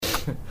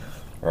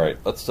All right,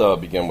 let's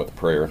begin with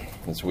prayer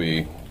as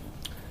we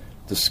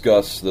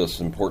discuss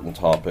this important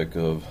topic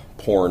of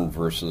porn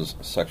versus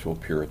sexual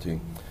purity.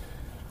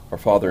 Our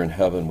Father in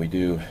heaven, we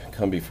do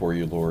come before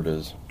you, Lord,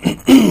 as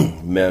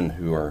men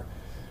who are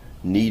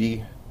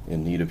needy,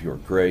 in need of your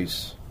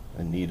grace,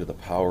 in need of the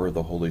power of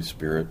the Holy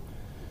Spirit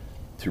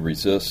to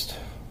resist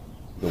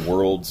the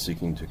world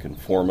seeking to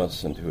conform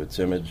us into its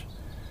image,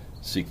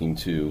 seeking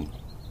to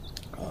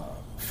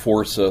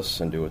force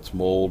us into its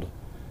mold.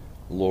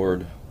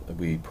 Lord,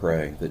 we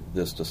pray that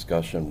this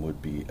discussion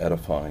would be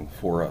edifying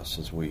for us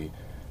as we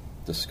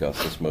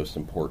discuss this most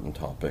important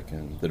topic,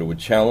 and that it would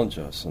challenge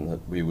us, and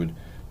that we would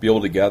be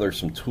able to gather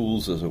some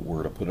tools, as it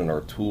were, to put in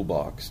our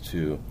toolbox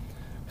to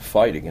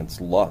fight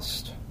against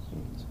lust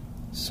and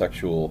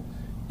sexual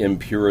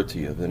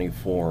impurity of any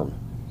form.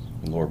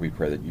 And Lord, we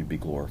pray that you'd be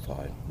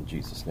glorified. In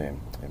Jesus'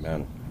 name,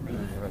 amen.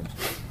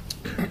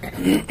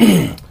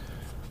 Amen.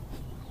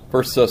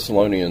 1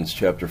 Thessalonians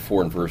chapter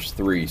 4 and verse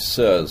 3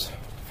 says,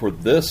 "For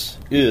this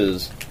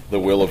is the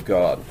will of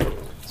God."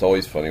 It's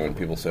always funny when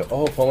people say,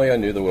 "Oh, if only I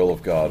knew the will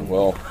of God."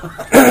 Well,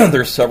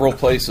 there's several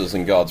places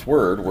in God's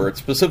Word where it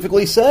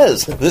specifically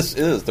says, this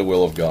is the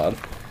will of God,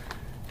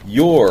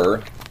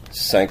 your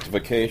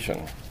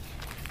sanctification.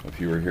 If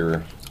you were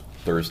here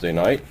Thursday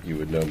night, you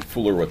would know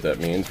fuller what that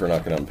means. We're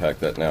not going to unpack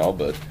that now,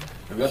 but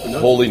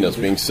holiness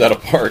being set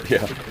apart,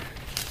 yeah.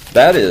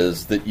 That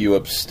is that you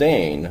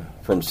abstain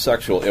from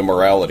sexual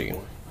immorality.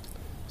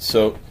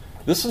 So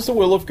this is the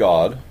will of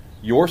God,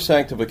 your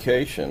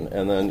sanctification,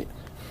 and then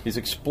he's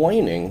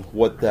explaining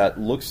what that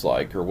looks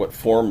like, or what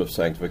form of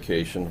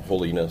sanctification,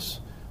 holiness,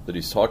 that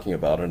he's talking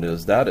about, and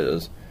that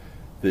is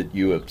that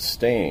you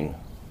abstain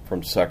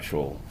from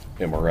sexual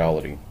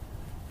immorality.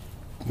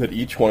 That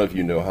each one of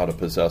you know how to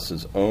possess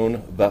his own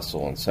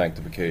vessel in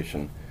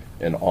sanctification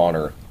and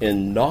honor,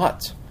 and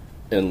not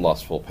in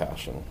lustful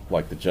passion,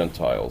 like the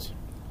Gentiles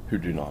who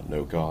do not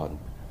know God.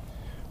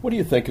 What do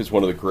you think is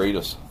one of the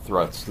greatest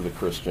threats to the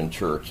Christian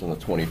church in the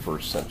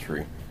 21st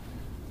century?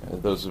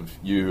 Those of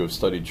you who have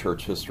studied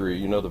church history,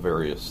 you know the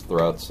various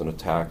threats and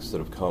attacks that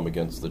have come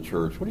against the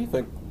church. What do you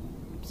think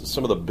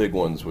some of the big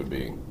ones would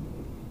be?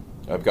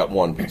 I've got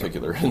one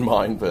particular in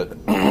mind, but...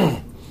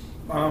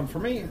 For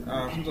me,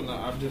 something that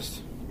I've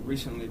just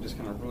recently just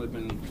kind of really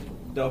been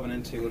delving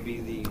into would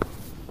be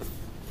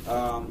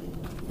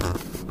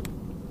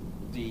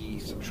the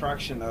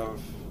subtraction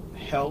of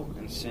hell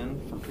and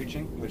sin from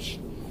preaching, which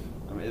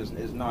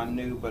is not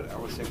new, but I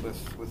would say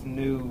with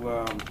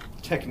new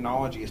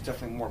technology, it's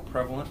definitely more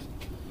prevalent.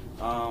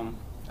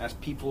 As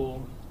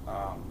people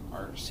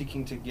are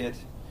seeking to get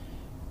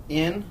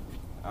in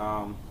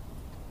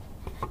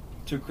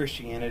to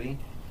Christianity.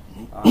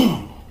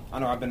 I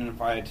know I've been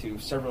invited to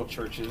several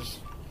churches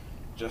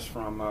just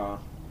from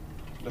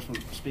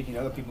speaking to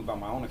other people about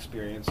my own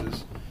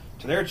experiences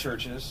to their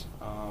churches.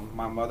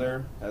 My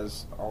mother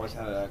has always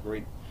had a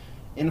great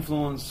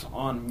influence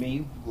on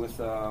me with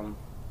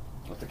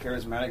the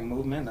charismatic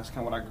movement. That's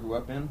kind of what I grew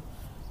up in.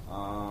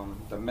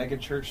 The mega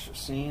church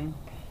scene,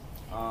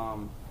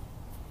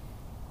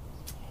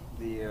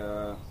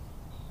 the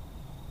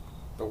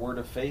Word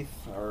of Faith,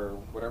 or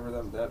whatever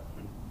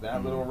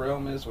that little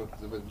realm is,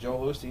 with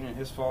Joel Osteen and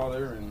his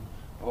father, and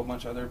a whole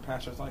bunch of other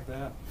pastors like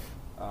that.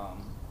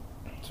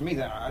 To me,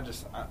 that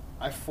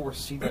I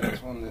foresee that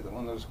as one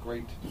of those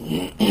great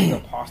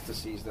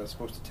apostasies that's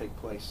supposed to take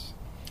place.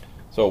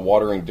 So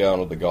watering down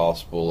of the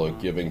gospel,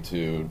 giving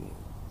to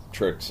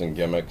tricks and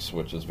gimmicks,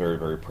 which is very,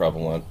 very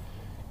prevalent.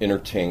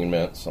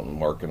 Entertainment, something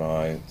Mark and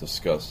I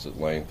discussed at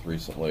length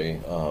recently.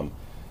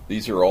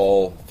 These are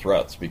all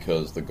threats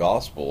because the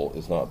gospel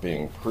is not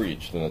being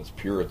preached in its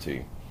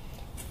purity.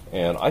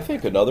 And I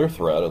think another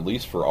threat, at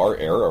least for our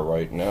era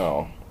right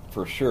now,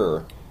 for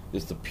sure,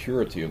 is the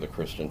purity of the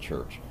Christian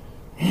church.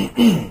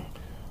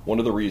 One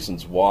of the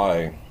reasons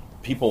why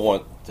people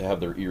want to have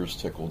their ears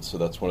tickled, so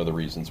that's one of the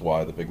reasons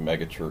why the big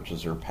mega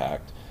churches are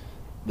packed.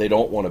 They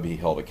don't want to be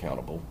held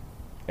accountable.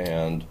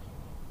 And,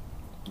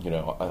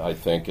 I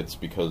think it's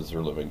because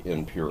they're living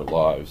impure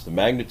lives. The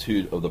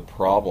magnitude of the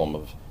problem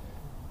of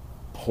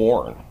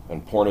porn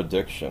and porn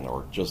addiction,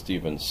 or just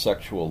even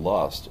sexual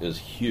lust, is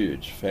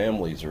huge.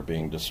 Families are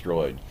being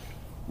destroyed.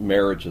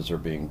 Marriages are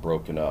being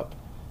broken up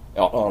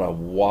on a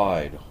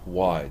wide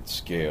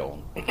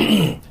scale.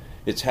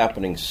 It's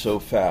happening so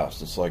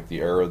fast. It's like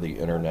the era of the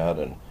internet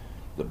and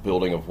the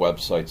building of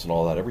websites and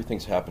all that.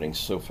 Everything's happening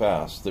so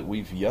fast that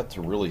we've yet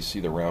to really see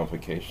the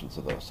ramifications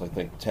of this. I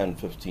think 10,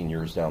 15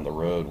 years down the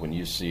road, when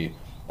you see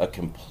a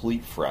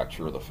complete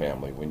fracture of the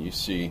family, when you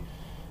see,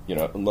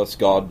 unless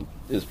God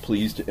is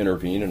pleased to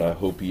intervene, and I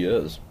hope he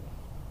is,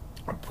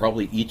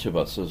 probably each of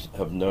us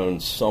have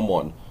known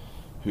someone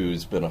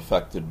who's been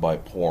affected by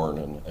porn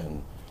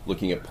and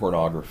looking at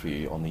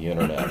pornography on the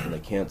internet, and they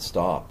can't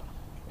stop.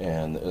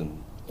 And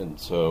then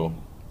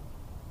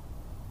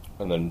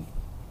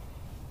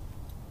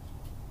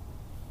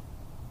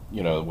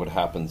what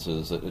happens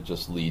is that it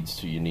just leads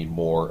to, you need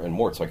more and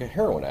more. It's like a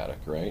heroin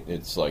addict, right?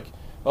 It's like,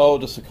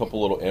 just a couple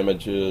little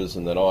images,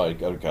 and then, I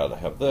got to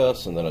have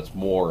this, and then it's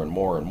more and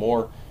more and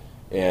more.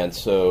 And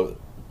so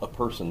a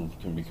person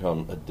can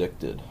become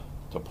addicted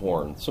to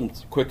porn. Some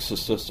quick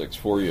statistics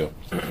for you.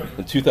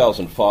 In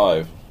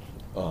 2005,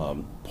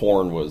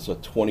 porn was a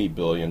 $20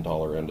 billion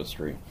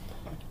industry.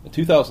 In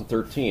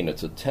 2013,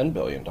 it's a $10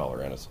 billion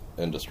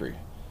industry.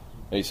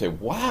 And you say,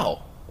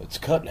 wow, it's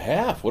cut in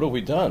half. What have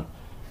we done?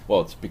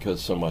 Well, it's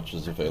because so much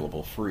is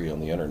available free on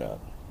the internet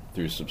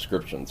through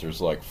subscriptions.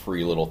 There's like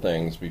free little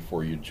things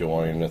before you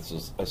join.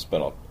 I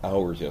spent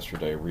hours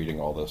yesterday reading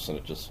all this, and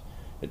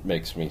it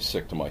makes me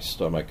sick to my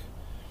stomach.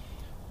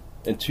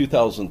 In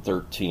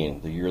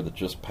 2013, the year that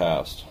just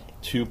passed,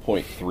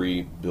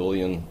 2.3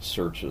 billion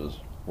searches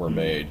were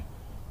made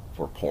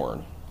for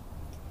porn.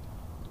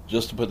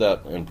 Just to put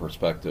that in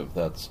perspective,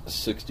 that's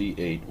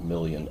 68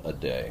 million a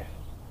day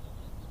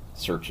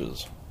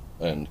searches.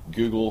 And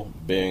Google,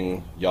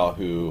 Bing,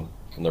 Yahoo,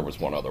 and there was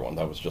one other one.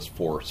 That was just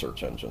 4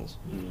 search engines.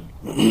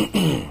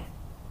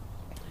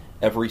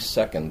 Every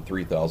second,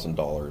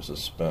 $3,000 is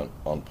spent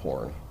on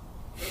porn.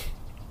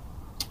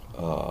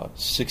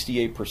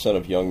 68%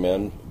 of young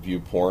men view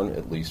porn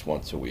at least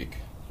once a week.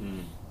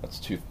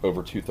 That's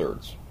over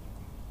 2/3.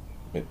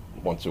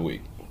 Once a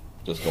week,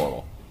 just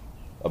normal.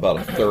 About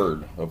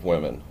 1/3 of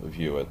women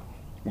view it,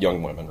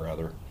 young women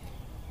rather.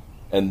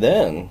 And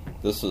then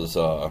this is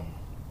a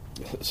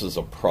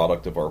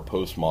product of our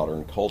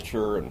postmodern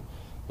culture and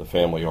the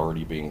family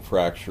already being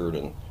fractured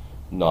and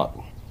not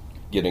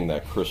getting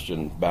that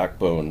Christian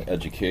backbone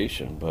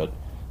education. But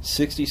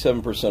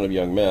 67% of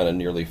young men and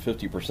nearly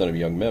 50% of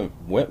young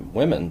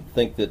women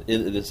think that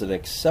it is an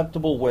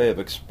acceptable way of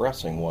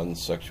expressing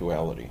one's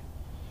sexuality.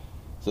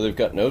 So they've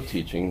got no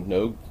teaching,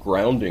 no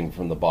grounding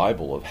from the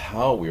Bible of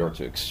how we are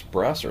to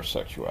express our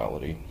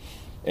sexuality,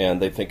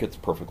 and they think it's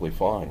perfectly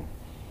fine.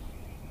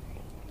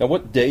 Now,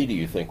 what day do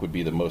you think would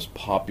be the most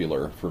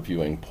popular for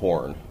viewing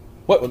porn?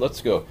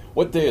 Let's go.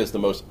 What day is the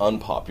most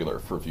unpopular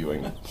for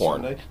viewing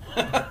porn? Sunday.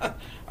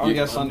 I would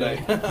guess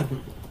Sunday.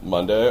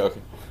 Monday?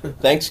 Okay.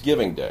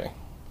 Thanksgiving Day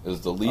is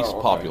the least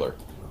popular.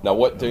 Now,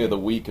 what day of the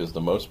week is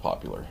the most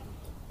popular?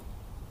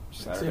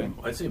 Saturday.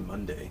 I'd say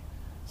Monday.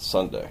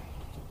 Sunday.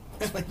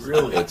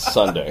 Really? It's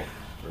Sunday.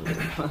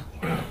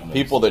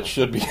 People that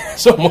should be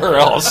somewhere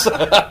else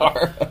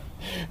are.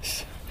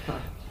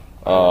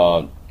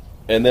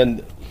 And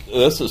then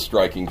this is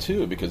striking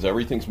too, because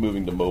everything's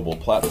moving to mobile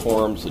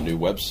platforms, the new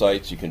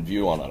websites you can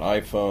view on an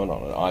iPhone,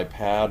 on an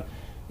iPad.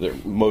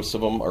 Most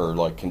of them are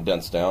like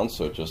condensed down,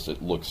 so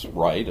it looks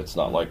right. It's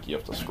not like you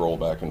have to scroll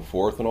back and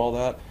forth and all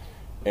that.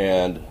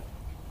 And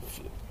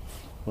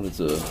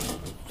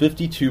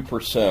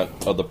 52%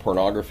 of the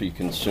pornography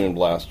consumed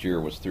last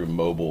year was through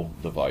mobile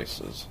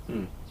devices.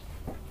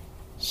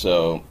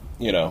 So,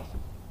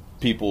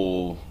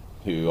 people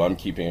who I'm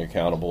keeping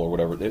accountable or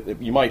whatever,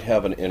 you might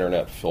have an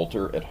internet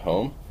filter at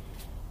home,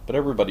 but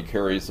everybody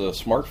carries a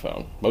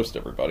smartphone. Most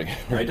everybody.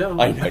 I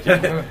don't. I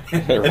know.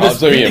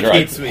 This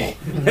vindicates me.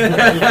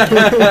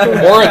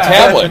 Or a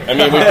tablet. I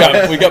mean,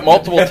 we got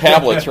multiple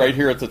tablets right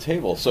here at the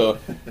table. So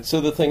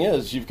the thing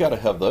is, you've got to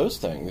have those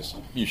things.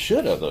 You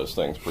should have those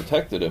things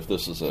protected if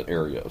this is an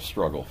area of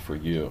struggle for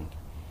you.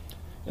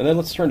 And then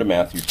let's turn to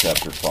Matthew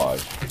chapter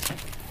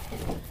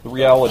 5. The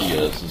reality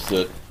is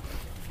that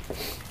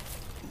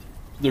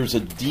there's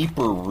a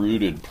deeper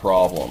rooted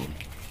problem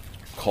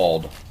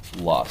called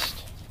lust.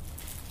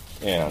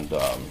 And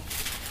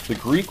the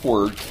Greek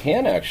word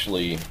can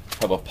actually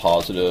have a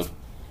positive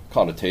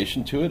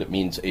connotation to it. It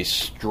means a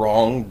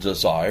strong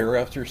desire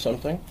after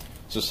something.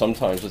 So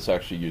sometimes it's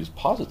actually used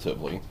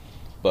positively,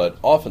 but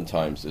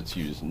oftentimes it's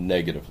used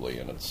negatively,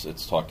 and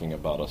it's talking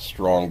about a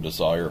strong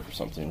desire for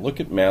something. Look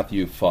at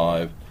Matthew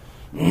 5,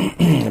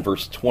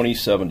 verse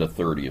 27 to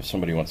 30, if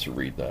somebody wants to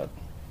read that.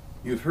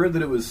 You have heard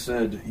that it was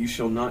said, "You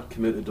shall not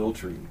commit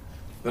adultery."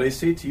 But I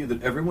say to you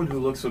that everyone who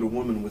looks at a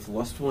woman with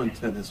lustful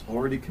intent has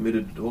already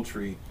committed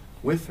adultery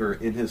with her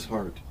in his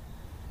heart.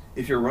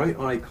 If your right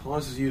eye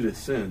causes you to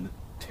sin,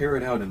 tear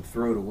it out and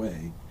throw it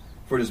away.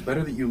 For it is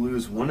better that you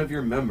lose one of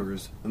your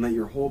members than that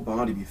your whole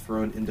body be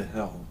thrown into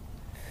hell.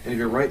 And if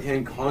your right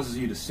hand causes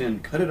you to sin,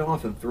 cut it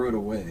off and throw it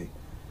away.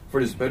 For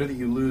it is better that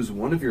you lose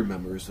one of your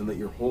members than that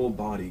your whole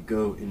body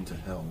go into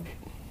hell.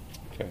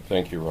 Okay,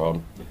 thank you,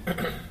 Rob.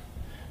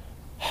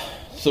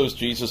 So is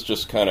Jesus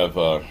just kind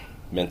of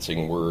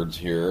mincing words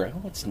here?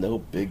 Oh, it's no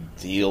big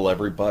deal.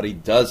 Everybody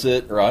does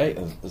it, right?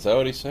 Is that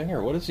what he's saying,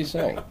 or what is he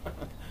saying?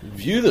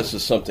 View this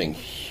as something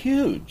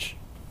huge.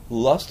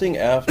 Lusting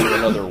after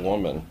another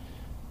woman,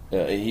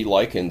 he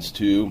likens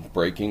to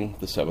breaking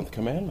the 7th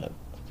commandment,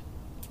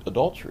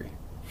 adultery.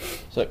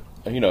 So,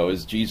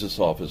 is Jesus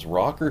off his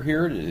rocker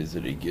here?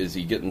 Is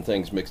he getting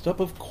things mixed up?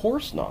 Of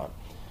course not.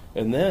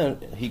 And then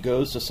he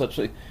goes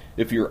to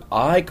if your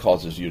eye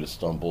causes you to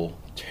stumble,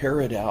 tear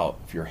it out.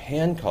 If your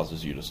hand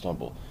causes you to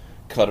stumble,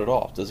 cut it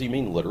off. Does he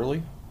mean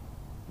literally?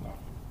 No.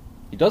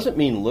 He doesn't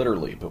mean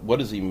literally, but what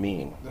does he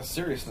mean? The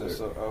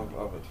seriousness of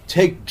it.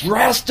 Take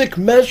drastic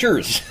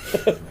measures.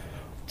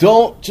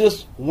 Don't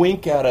just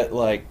wink at it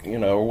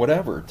or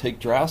whatever. Take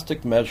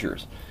drastic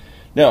measures.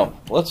 Now,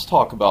 let's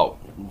talk about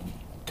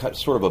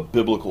sort of a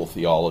biblical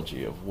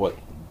theology of what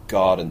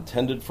God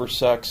intended for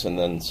sex and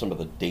then some of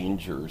the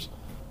dangers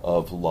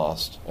of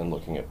lust and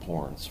looking at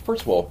porn. So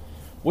first of all,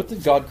 what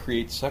did God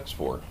create sex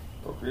for?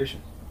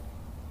 Procreation.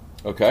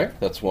 Okay,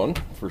 that's one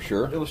for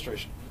sure.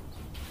 Illustration.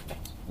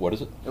 What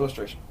is it?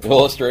 Illustration.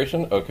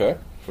 Illustration, okay.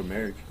 For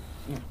marriage.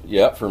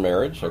 Yeah, for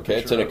marriage, okay.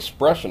 It's an Sure.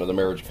 expression of the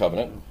marriage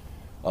covenant.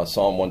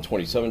 Psalm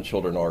 127,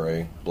 children are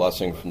a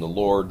blessing from the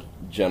Lord.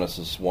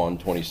 Genesis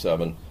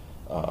 1:27,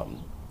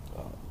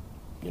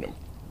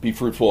 be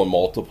fruitful and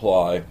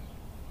multiply.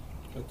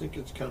 I think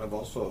it's kind of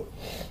also,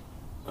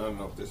 I don't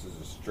know if this is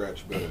a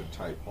stretch, but a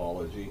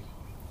typology,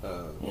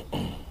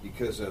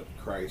 because of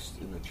Christ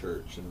in the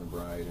church and the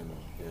bride,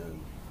 and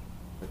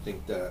I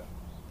think that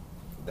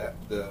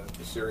the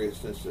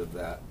seriousness of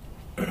that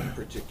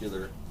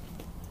particular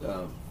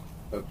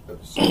of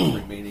someone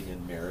remaining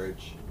in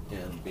marriage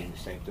and being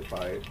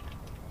sanctified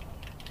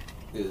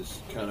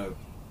is kind of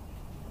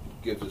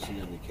gives us an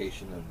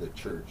indication of the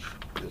church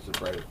as the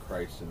bride of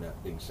Christ and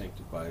that being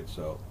sanctified.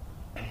 So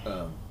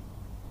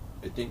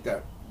I think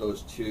that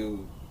those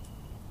two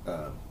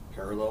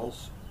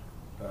parallels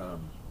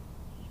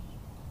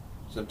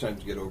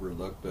sometimes get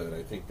overlooked, but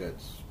I think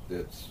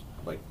that's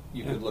like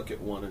you could look at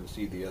one and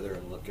see the other,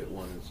 and look at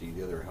one and see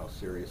the other, how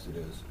serious it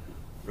is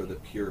for the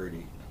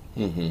purity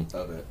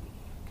of it.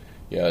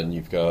 Yeah, and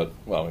you've got,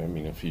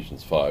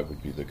 Ephesians 5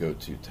 would be the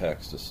go-to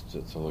text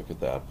to look at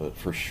that. But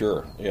for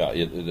sure, yeah,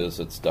 it is.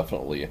 It's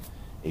definitely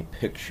a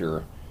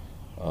picture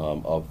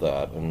of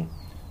that. And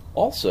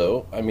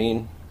also,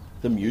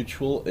 the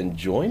mutual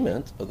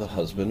enjoyment of the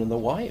husband and the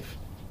wife.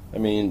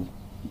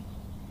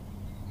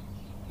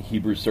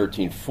 Hebrews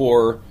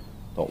 13:4,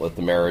 don't let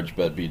the marriage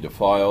bed be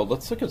defiled.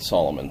 Let's look at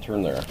Solomon.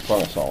 Turn there.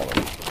 Song of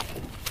Solomon.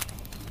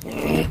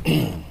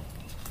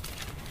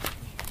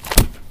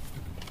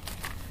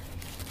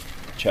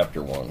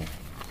 Chapter 1.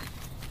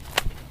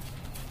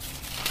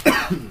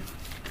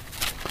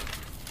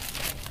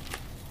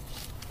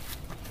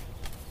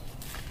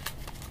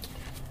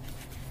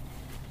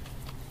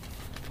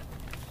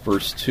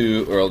 Verse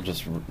 2, or I'll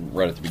just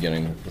right at the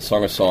beginning. The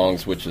Song of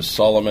Songs, which is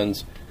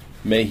Solomon's.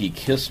 May he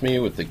kiss me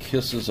with the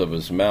kisses of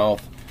his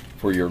mouth,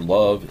 for your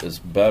love is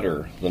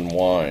better than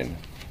wine.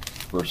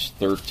 Verse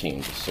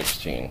 13 to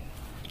 16.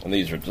 And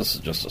this is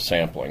just a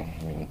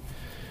sampling.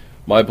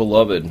 My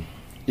beloved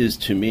is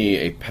to me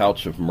a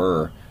pouch of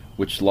myrrh,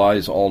 which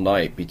lies all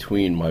night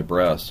between my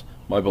breasts.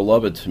 My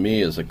beloved to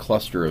me is a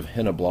cluster of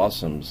henna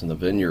blossoms in the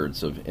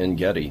vineyards of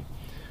En-Gedi.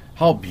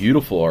 How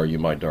beautiful are you,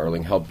 my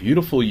darling, how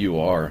beautiful you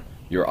are.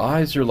 Your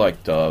eyes are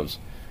like doves.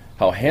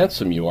 How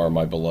handsome you are,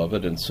 my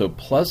beloved, and so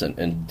pleasant.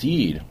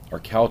 Indeed, our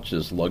couch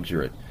is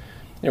luxuriant.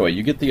 Anyway,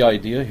 you get the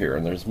idea here,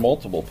 and there's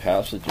multiple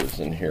passages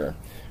in here.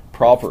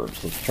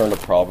 Proverbs. Let's turn to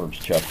Proverbs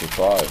chapter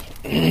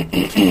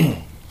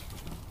 5.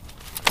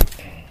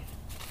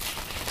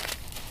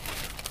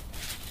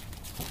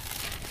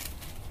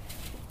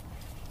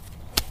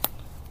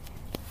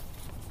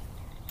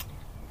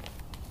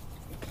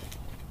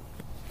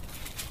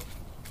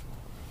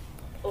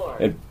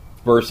 In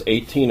verse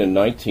 18 and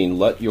 19,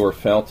 let your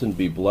fountain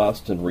be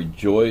blessed, and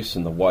rejoice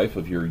in the wife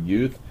of your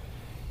youth,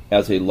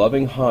 as a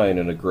loving hind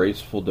and a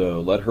graceful doe.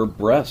 Let her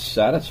breast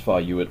satisfy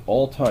you at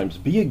all times.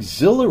 Be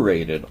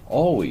exhilarated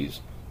always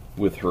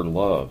with her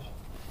love.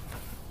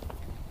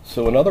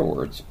 So in other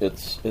words,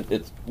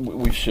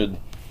 we should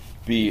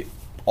be,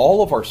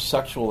 all of our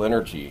sexual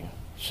energy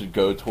should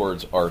go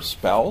towards our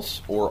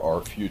spouse or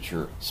our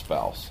future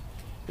spouse.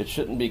 It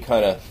shouldn't be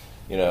kind of,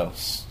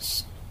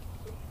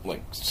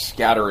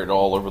 scatter it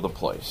all over the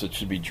place. It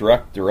should be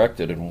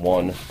directed in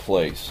one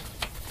place.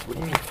 What do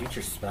you mean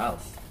future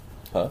spouse?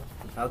 Huh?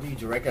 How do you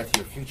direct that to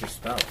your future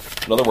spouse?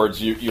 In other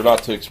words, you're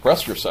not to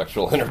express your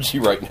sexual energy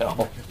right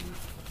now,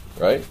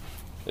 right?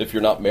 If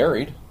you're not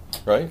married,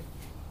 right?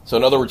 So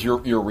in other words,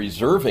 you're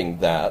reserving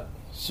that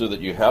so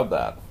that you have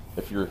that.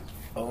 If you're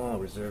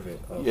reserve it.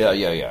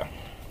 Okay. Yeah.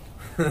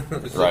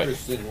 It's Right.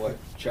 interesting what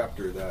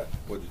chapter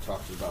what it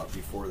talks about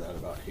before that,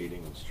 about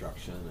hating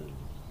instruction,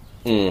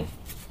 and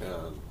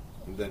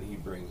then he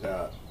brings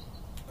out,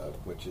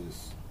 which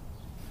is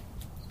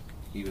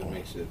even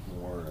makes it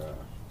more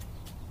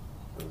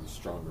of a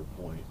stronger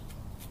point.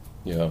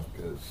 Yeah.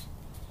 Because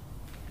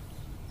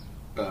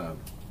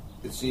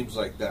it seems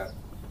like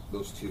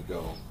those two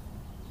go.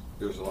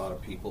 There's a lot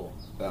of people.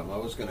 I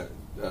was going to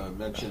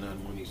mention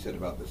on when he said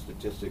about the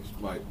statistics.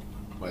 My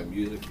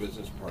music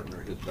business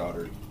partner, his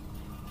daughter,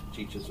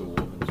 teaches a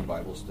women's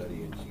Bible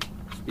study, and she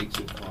speaks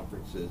at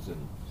conferences,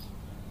 and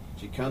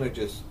she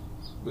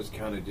was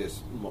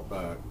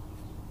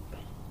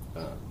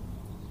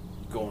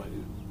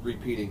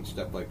repeating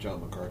stuff like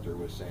John MacArthur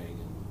was saying,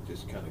 and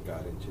just kind of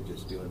got into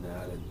just doing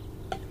that. And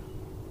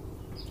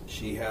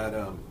she had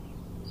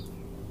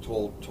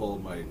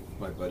told my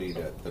buddy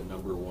that the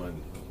number one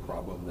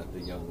problem that the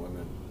young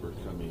women were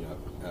coming up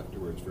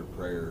afterwards for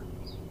prayer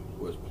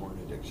was porn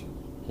addiction.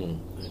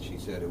 And she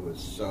said it was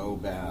so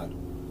bad.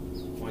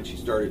 When she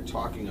started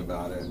talking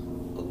about it,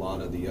 a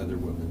lot of the other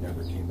women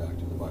never came back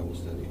to the Bible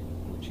study.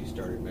 When she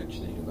started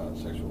mentioning about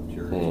sexual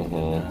purity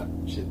and that,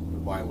 the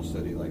Bible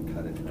study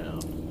cut in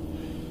half.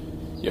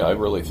 Yeah, I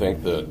really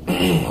think that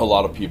a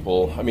lot of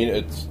people,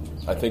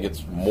 I think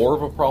it's more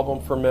of a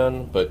problem for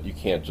men, but you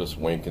can't just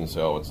wink and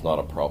say, oh, it's not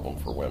a problem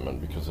for women,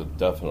 because it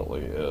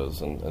definitely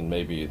is. And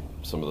maybe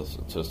some of the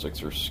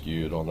statistics are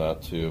skewed on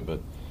that too. But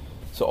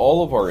so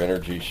all of our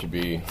energy should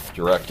be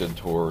directed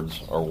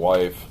towards our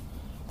wife,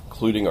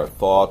 including our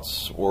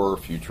thoughts or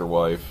future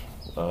wife,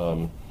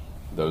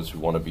 those who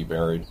want to be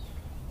married.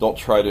 Don't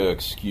try to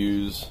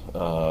excuse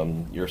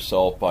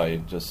yourself by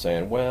just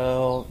saying,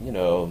 well,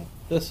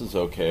 this is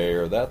okay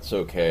or that's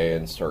okay,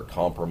 and start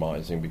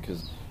compromising,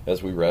 because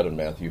as we read in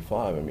Matthew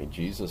 5,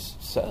 Jesus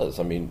says,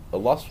 a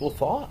lustful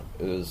thought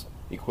is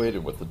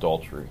equated with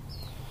adultery.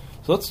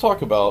 So let's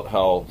talk about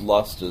how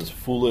lust is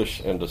foolish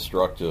and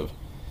destructive.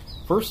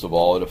 First of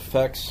all, it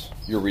affects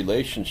your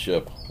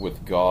relationship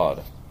with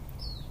God.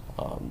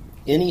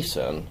 Any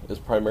sin is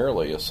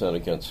primarily a sin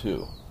against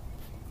who?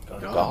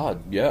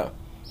 God, yeah.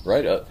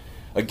 Right?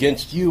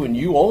 Against you and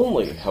you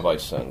only have I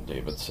sinned,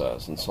 David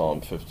says in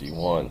Psalm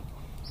 51.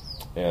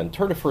 And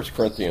turn to 1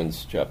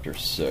 Corinthians chapter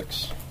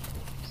 6.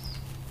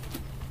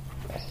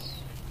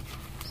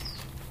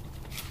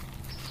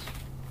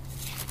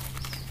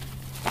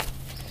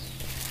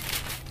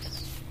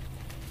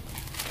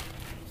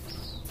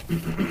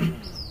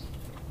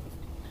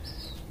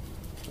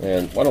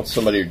 And why don't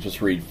somebody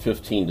just read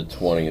 15 to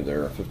 20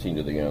 there, 15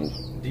 to the end.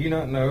 Do you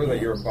not know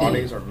that your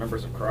bodies are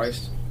members of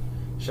Christ?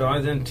 Shall I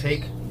then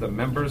take the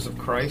members of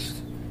Christ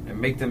and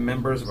make them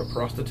members of a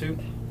prostitute?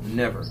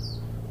 Never.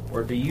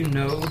 Or do you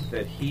know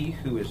that he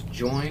who is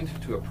joined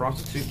to a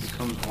prostitute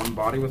becomes one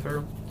body with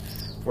her?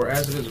 For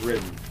as it is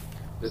written,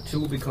 the two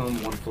will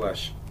become one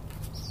flesh.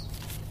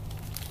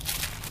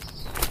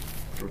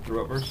 Through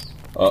what verse?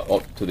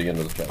 To the end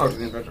of the chapter. Oh, to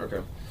the end of the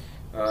chapter,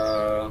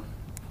 okay.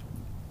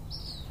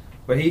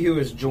 But he who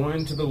is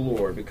joined to the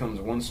Lord becomes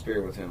one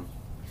spirit with him.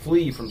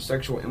 Flee from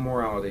sexual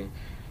immorality.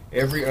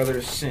 Every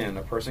other sin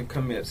a person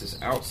commits is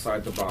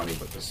outside the body,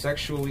 but the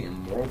sexually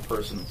immoral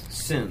person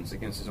sins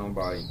against his own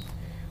body.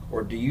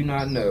 Or do you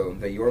not know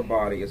that your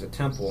body is a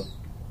temple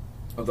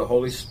of the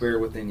Holy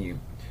Spirit within you,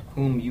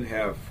 whom you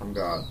have from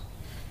God?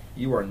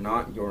 You are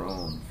not your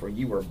own, for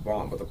you were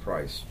bought with a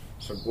price.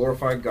 So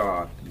glorify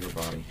God in your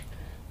body.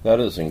 That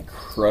is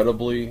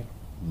incredibly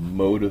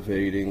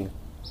motivating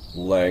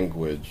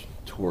language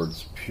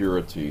towards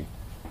purity,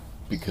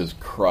 because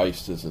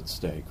Christ is at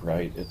stake,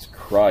 right? It's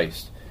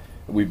Christ.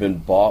 We've been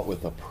bought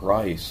with a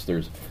price.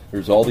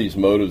 There's all these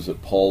motives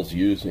that Paul's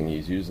using.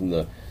 He's using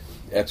the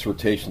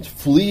exhortations,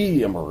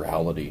 flee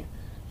immorality,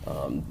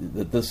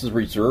 that this is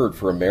reserved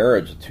for a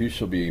marriage. The two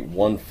shall be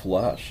one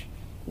flesh.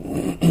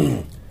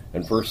 In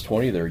verse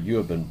 20 there, you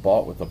have been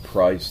bought with a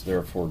price,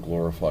 therefore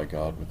glorify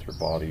God with your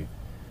body.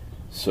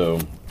 So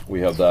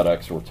we have that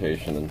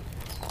exhortation. And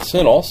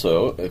sin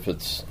also,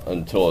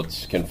 until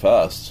it's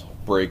confessed,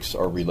 breaks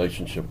our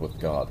relationship with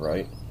God,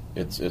 right?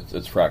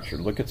 It's fractured.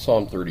 Look at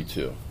Psalm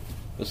 32.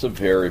 This is a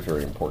very,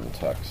 very important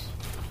text.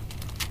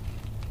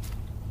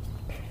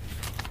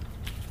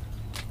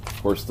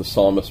 Of course, the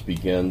psalmist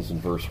begins in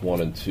verse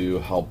 1 and 2,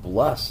 how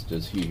blessed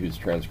is he whose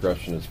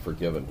transgression is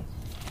forgiven,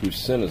 whose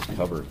sin is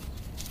covered.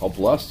 How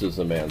blessed is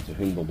the man to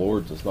whom the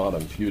Lord does not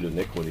impute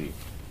iniquity,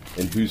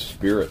 in whose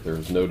spirit there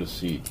is no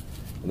deceit.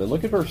 And then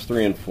look at verse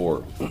 3 and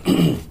 4.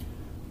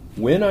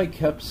 When I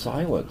kept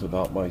silent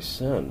about my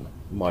sin,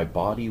 my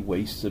body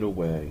wasted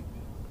away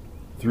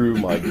through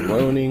my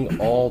groaning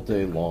all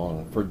day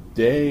long. For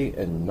day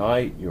and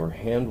night your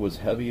hand was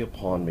heavy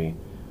upon me.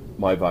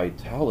 My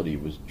vitality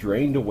was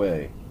drained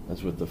away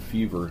as with the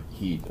fever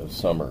heat of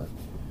summer.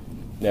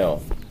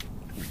 Now,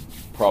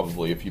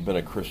 probably if you've been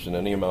a Christian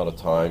any amount of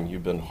time,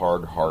 you've been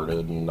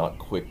hard-hearted and not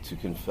quick to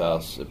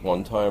confess at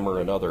one time or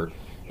another,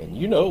 and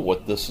you know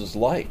what this is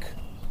like.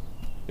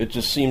 It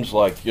just seems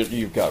like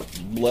you've got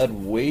lead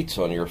weights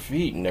on your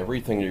feet, and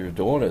everything that you're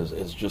doing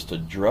is just a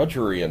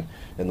drudgery, and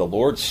the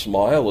Lord's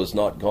smile is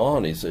not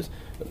gone. He says,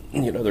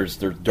 there's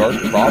dark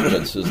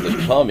providences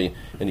that come,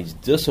 and He's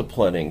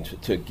disciplining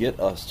to get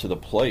us to the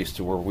place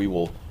to where we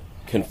will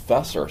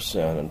confess our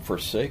sin and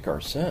forsake our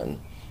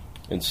sin.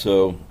 And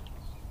so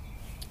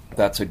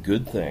that's a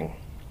good thing.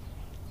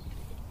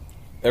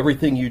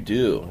 Everything you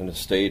do in a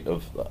state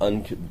of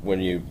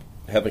when you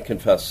haven't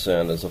confessed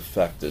sin is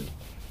affected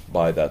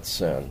by that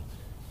sin.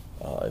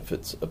 If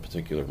it's a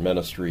particular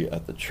ministry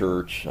at the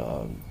church,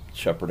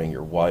 shepherding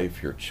your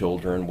wife, your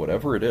children,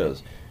 whatever it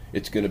is,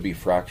 it's going to be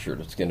fractured.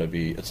 You're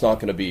not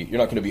going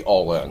to be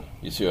all in.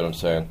 You see what I'm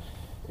saying?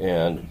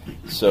 And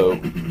so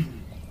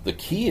the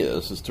key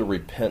is to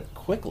repent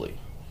quickly.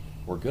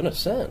 We're going to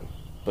sin,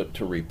 but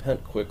to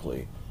repent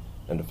quickly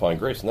and to find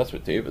grace. And that's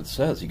what David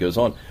says. He goes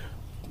on,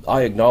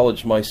 I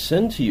acknowledge my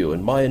sin to you,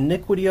 and my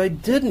iniquity I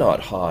did not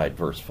hide,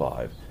 verse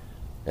 5.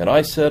 And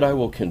I said, I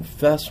will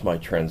confess my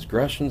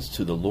transgressions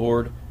to the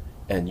Lord,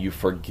 and you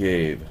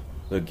forgave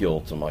the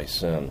guilt of my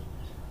sin.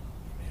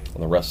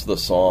 And the rest of the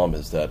psalm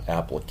is that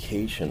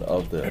application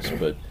of this.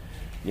 But,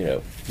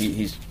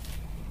 he's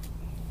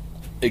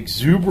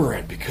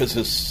exuberant because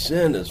his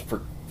sin is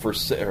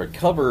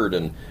covered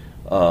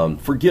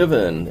and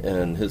forgiven,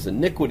 and his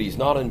iniquity is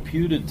not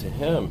imputed to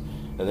him.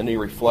 And then he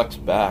reflects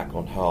back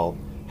on how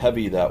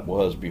heavy that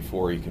was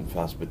before he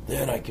confessed, but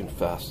then I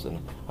confessed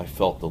and I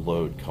felt the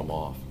load come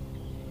off.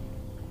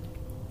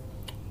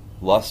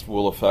 Lust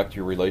will affect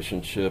your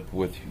relationship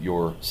with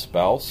your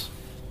spouse.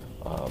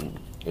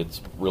 It's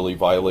really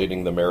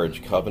violating the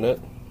marriage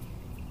covenant,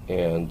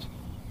 and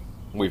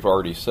we've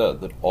already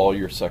said that all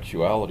your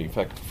sexuality, in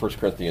fact, 1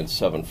 Corinthians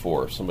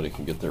 7:4, if somebody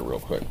can get there real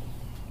quick.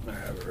 I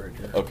have it right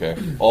here. Okay.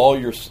 All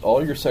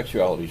your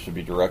sexuality should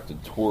be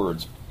directed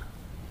towards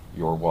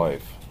your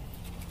wife.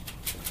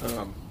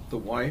 The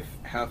wife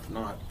hath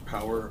not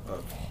power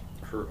of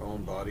her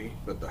own body,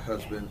 but the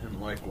husband, and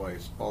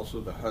likewise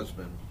also the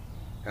husband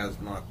has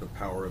not the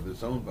power of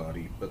his own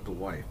body, but the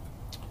wife.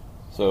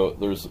 So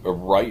there's a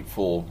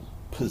rightful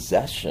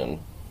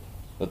possession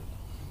that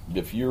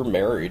if you're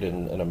married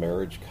in a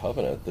marriage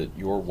covenant, that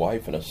your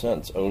wife, in a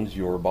sense, owns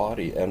your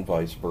body and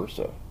vice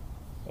versa.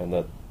 And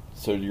that,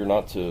 so you're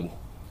not to,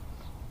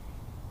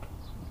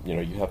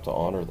 you have to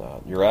honor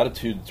that. Your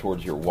attitude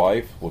towards your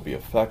wife will be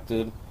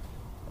affected.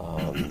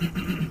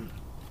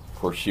 Of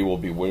course, she will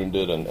be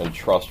wounded and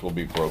trust will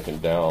be broken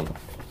down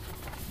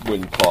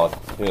when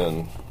caught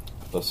in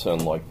a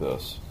sin like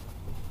this.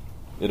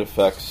 It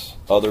affects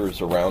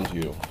others around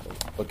you.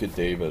 Look at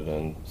David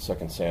in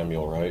 2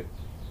 Samuel, right?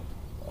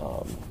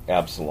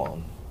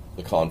 Absalom,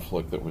 the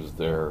conflict that was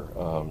there.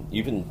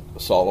 Even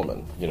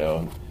Solomon,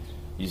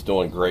 he's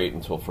doing great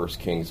until 1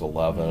 Kings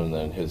 11, and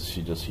then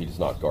he's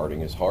not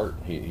guarding his heart.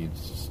 He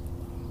just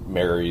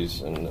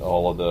marries and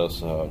all of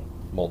this,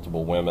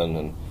 multiple women,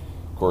 and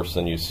of course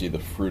then you see the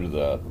fruit of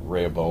that,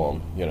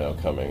 Rehoboam,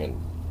 coming, and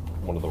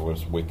one of the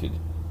most wicked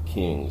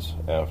kings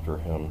after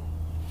him.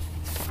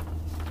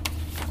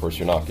 Of course,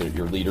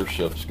 your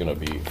leadership's going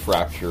to be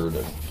fractured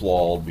and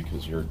flawed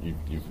because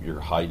you're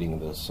hiding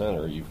this sin,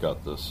 or you've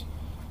got this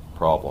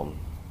problem.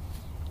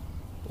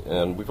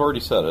 And we've already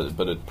said it,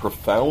 but it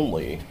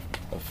profoundly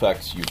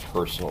affects you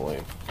personally,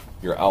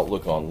 your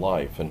outlook on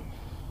life. And,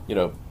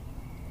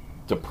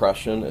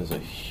 depression is a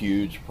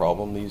huge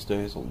problem these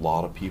days. A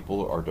lot of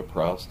people are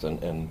depressed,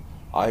 and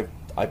I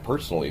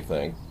personally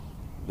think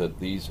that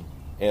these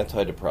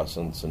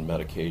antidepressants and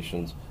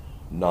medications,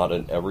 not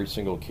in every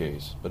single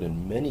case, but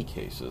in many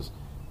cases,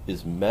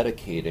 is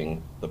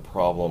medicating the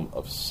problem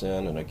of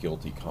sin and a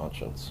guilty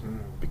conscience,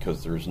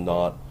 because there's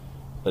not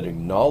an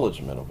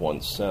acknowledgement of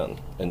one's sin,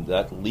 and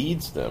that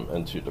leads them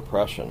into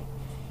depression.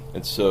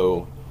 And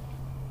so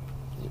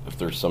if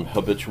there's some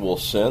habitual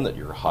sin that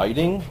you're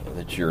hiding,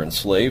 that you're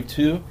enslaved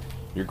to,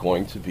 you're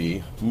going to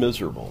be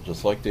miserable,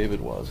 just like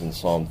David was in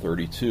Psalm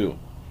 32.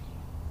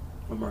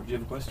 Well, Mark, do you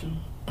have a question?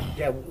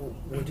 Yeah,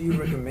 what do you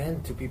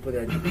recommend to people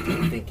that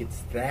think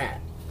it's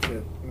that,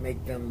 to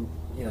make them,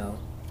 Yeah,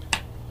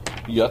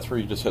 that's where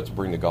you just have to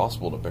bring the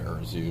gospel to bear.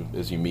 As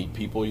you meet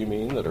people, you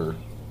mean, that are...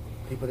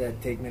 People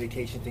that take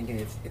medication thinking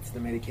it's the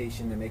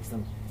medication that makes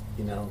them,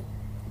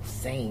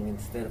 sane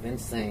instead of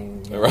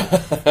insane.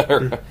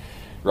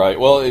 Right.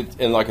 Well,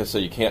 and like I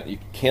said, you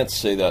can't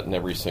say that in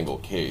every single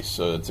case.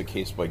 So it's a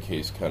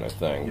case-by-case kind of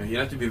thing. You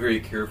have to be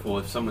very careful.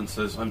 If someone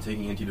says, I'm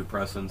taking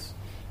antidepressants,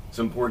 it's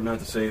important not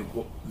to say,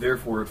 well,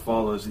 therefore it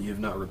follows that you have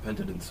not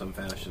repented in some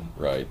fashion.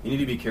 Right. You need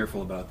to be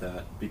careful about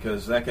that,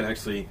 because that can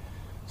actually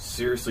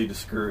seriously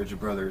discourage a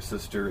brother or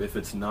sister if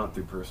it's not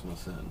through personal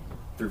sin,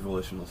 through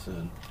volitional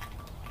sin.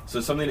 So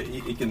it's something that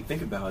you can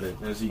think about it.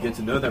 As you get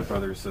to know that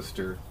brother or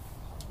sister,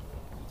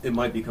 it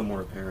might become more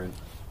apparent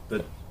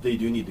that they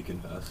do need to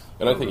confess.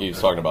 And I think he's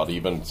talking about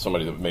even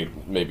somebody that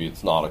maybe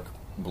it's not a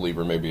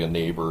believer, maybe a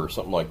neighbor or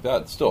something like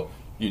that. Still,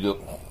 you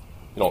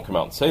don't come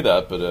out and say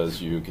that, but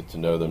as you get to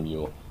know them,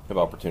 you'll have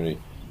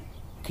opportunity.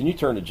 Can you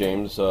turn to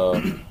James,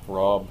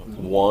 Rob,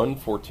 1,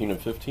 14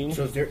 and 15?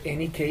 So is there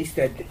any case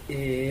that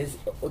is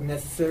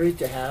necessary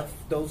to have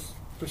those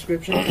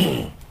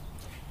prescriptions?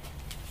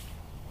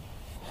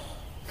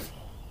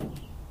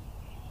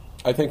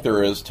 I think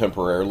there is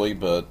temporarily,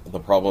 but the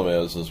problem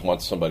is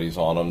once somebody's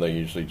on them, they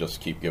usually just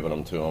keep giving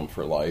them to them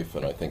for life,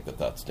 and I think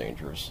that's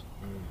dangerous.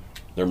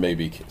 There may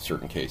be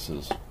certain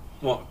cases.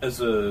 Well, as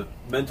a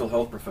mental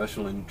health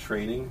professional in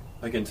training,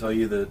 I can tell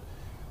you that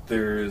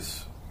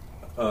there's,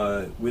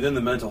 within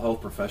the mental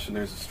health profession,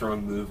 there's a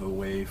strong move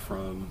away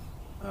from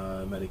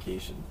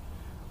medication.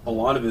 A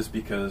lot of it is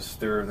because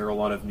there are a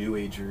lot of New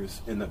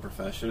Agers in that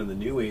profession, and the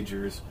New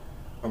Agers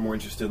are more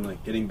interested in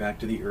getting back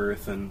to the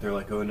earth, and they're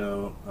like, oh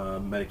no,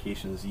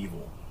 medication is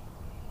evil.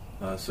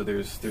 So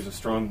there's a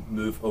strong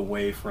move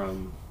away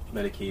from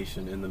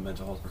medication in the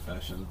mental health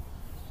profession.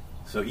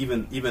 So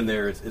even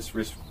there,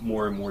 it's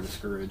more and more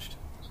discouraged.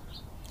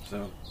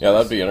 So yeah,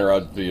 I'd be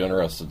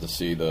interested to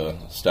see the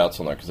stats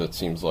on that, because it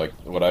seems like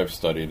what I've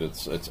studied,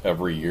 it's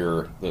every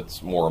year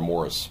that's more and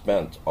more is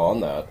spent on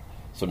that.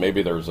 So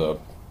maybe there's a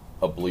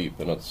bleep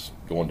and it's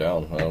going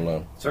down. I don't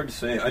know. It's hard to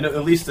say. I know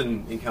at least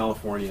in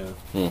California,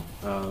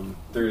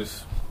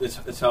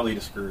 it's highly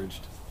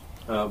discouraged,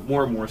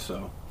 more and more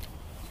so.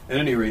 At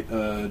any rate,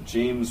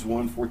 James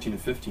 1, 14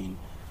 and 15.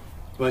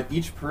 But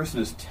each person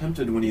is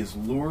tempted when he is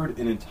lured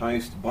and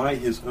enticed by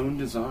his own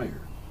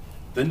desire.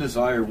 Then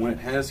desire, when it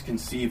has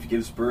conceived,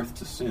 gives birth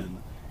to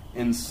sin.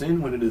 And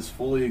sin, when it is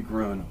fully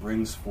grown,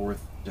 brings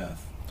forth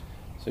death.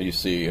 So you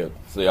see,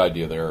 the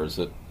idea there is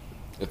that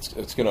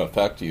it's going to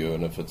affect you,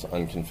 and if it's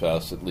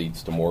unconfessed, it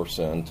leads to more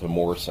sin, to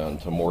more sin,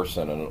 to more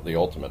sin, and the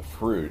ultimate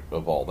fruit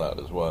of all that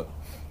is what?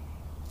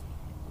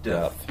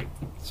 Death,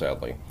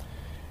 sadly.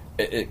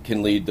 It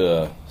can lead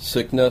to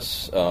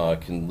sickness,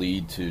 can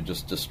lead to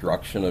just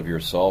destruction of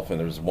yourself, and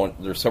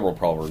there's several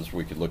proverbs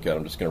we could look at.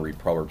 I'm just going to read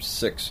Proverbs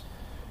 6,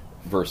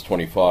 verse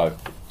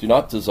 25. Do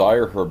not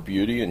desire her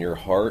beauty in your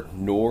heart,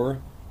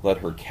 nor let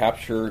her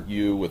capture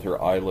you with her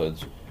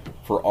eyelids.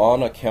 For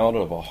on account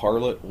of a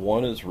harlot,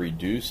 one is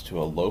reduced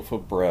to a loaf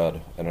of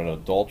bread, and an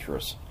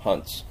adulteress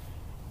hunts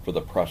for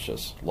the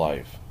precious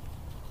life.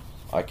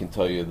 I can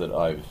tell you that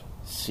I've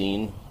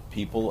seen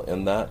people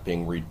in that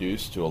being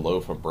reduced to a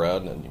loaf of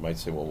bread, and you might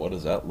say, well, what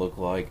does that look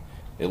like?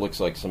 It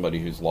looks like somebody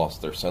who's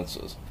lost their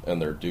senses,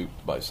 and they're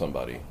duped by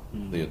somebody,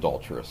 the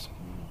adulteress,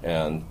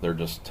 and they're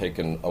just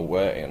taken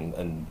away,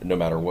 and no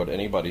matter what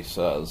anybody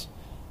says,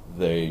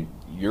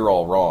 you're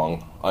all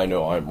wrong, I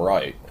know I'm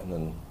right, and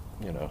then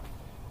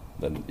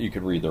you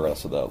could read the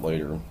rest of that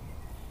later.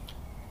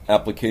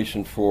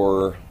 Application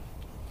for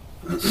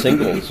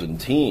singles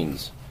and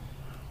teens.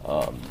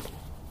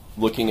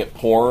 Looking at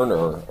porn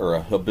or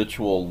a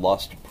habitual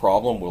lust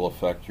problem will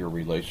affect your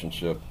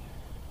relationship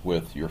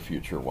with your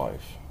future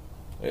wife.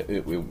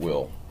 It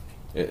will.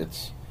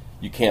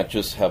 You can't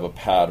just have a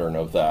pattern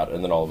of that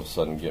and then all of a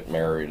sudden get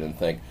married and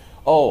think,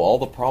 oh, all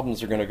the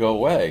problems are going to go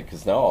away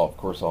because now, of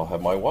course, I'll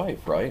have my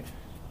wife, right?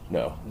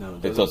 No,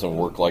 it doesn't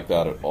work like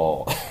that at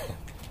all.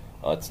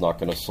 It's not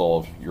going to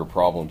solve your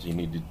problems. You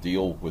need to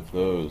deal with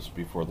those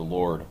before the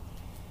Lord.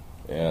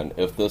 And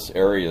if this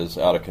area is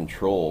out of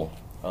control,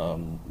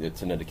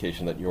 it's an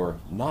indication that you're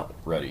not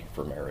ready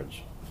for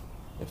marriage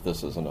if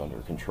this isn't under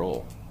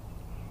control.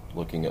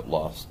 Looking at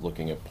lust,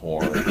 looking at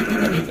porn,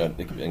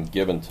 and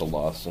given to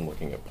lust and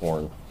looking at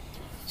porn.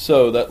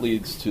 So that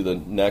leads to the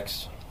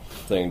next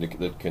thing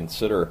to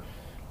consider.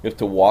 We have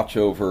to watch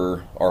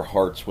over our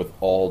hearts with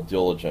all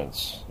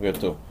diligence. We have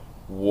to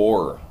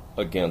war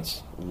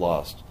against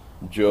lust.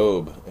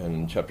 Job,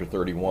 in chapter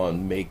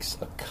 31, makes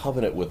a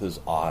covenant with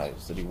his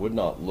eyes that he would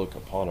not look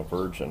upon a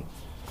virgin.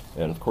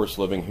 And, of course,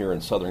 living here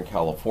in Southern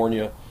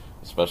California,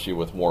 especially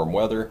with warm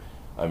weather,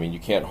 I mean, you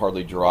can't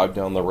hardly drive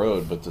down the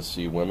road but to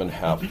see women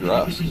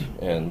half-dressed.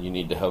 And you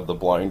need to have the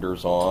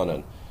blinders on,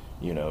 and,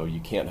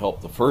 you can't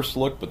help the first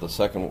look, but the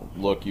second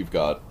look you've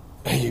got,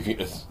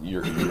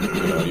 you're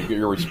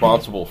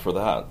responsible for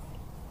that.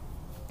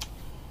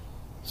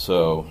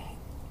 So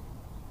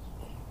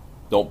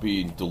don't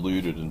be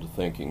deluded into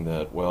thinking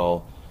that,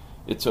 well,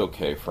 it's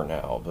okay for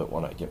now, but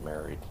when I get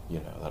married,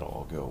 that'll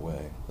all go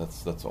away.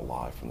 That's a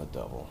lie from the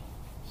devil.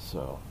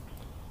 So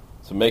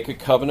make a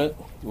covenant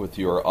with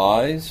your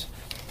eyes.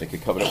 Make a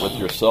covenant with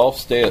yourself.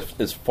 Stay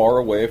as far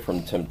away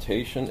from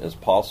temptation as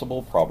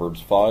possible. Proverbs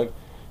 5.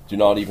 Do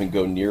not even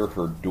go near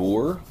her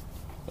door.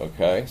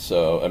 Okay?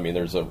 So,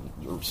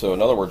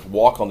 in other words,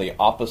 walk on the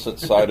opposite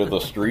side of the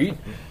street.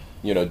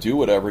 Do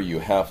whatever you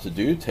have to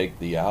do. Take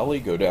the alley,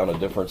 go down a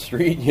different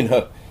street,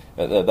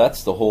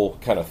 That's the whole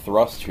kind of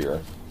thrust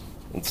here.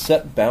 And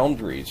set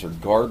boundaries or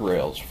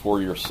guardrails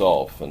for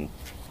yourself. And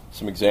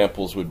some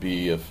examples would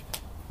be if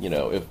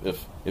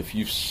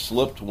you've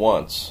slipped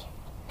once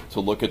to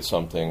look at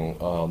something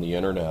on the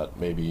internet,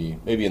 maybe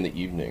in the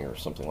evening or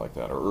something like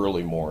that, or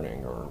early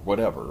morning or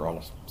whatever, on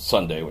a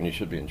Sunday when you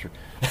should be in church,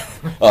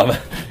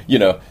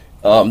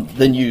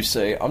 then you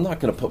say, I'm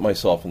not going to put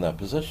myself in that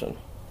position.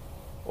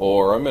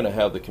 Or I'm going to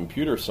have the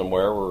computer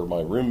somewhere where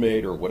my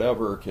roommate or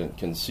whatever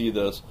can see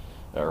this,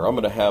 or I'm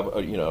going to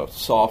have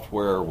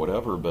software or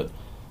whatever. But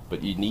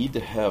you need to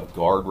have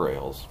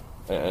guardrails,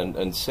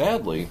 and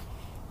sadly,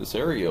 this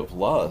area of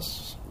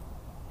lust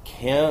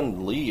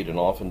can lead and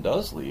often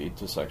does lead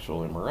to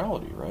sexual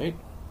immorality, right?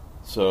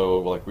 So,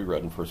 like we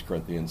read in 1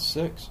 Corinthians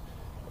 6,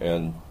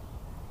 and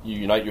you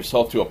unite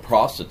yourself to a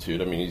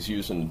prostitute. I mean, he's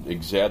using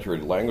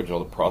exaggerated language. All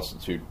the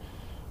prostitute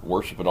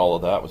worship and all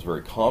of that was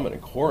very common in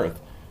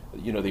Corinth.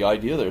 The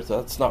idea there is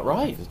that's not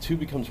right. The two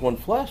becomes one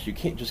flesh. You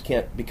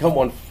can't become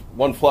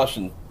one flesh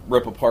and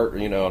rip apart,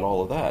 and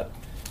all of that.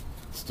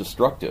 It's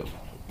destructive.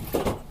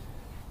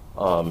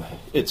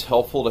 It's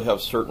helpful to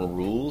have certain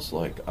rules,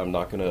 like I'm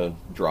not going to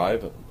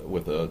drive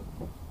with a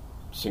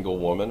single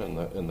woman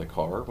in the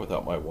car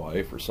without my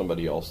wife or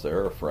somebody else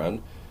there, a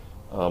friend.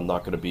 I'm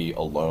not going to be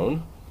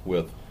alone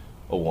with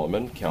a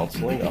woman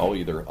counseling.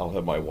 I'll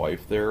have my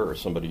wife there or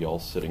somebody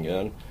else sitting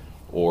in,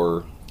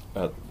 or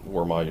at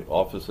where my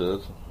office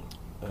is,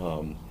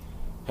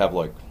 have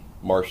like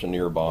Marcia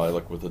nearby,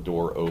 like with the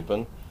door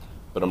open.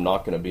 But I'm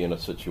not going to be in a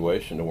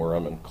situation where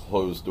I'm in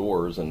closed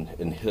doors and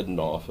hidden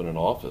off in an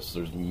office.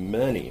 There's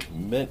many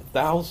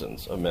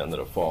thousands of men that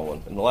have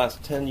fallen in the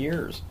last 10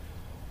 years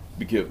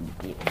to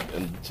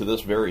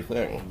this very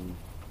thing.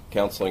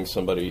 Counseling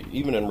somebody,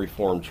 even in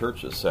Reformed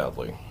churches,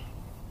 sadly.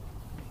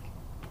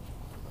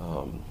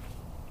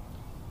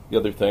 The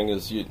other thing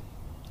is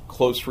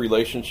close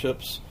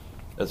relationships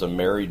as a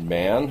married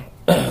man.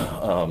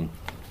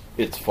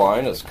 It's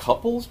fine as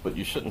couples, but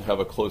you shouldn't have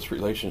a close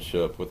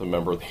relationship with a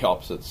member of the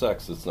opposite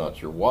sex that's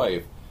not your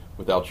wife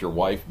without your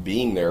wife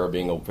being there,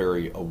 being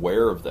very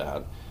aware of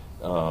that.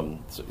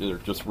 So there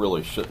just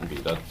really shouldn't be.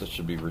 That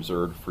should be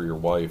reserved for your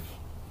wife.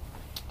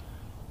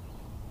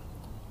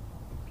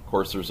 Of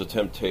course, there's a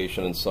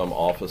temptation in some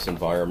office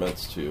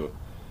environments to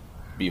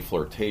be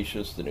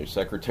flirtatious. The new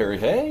secretary,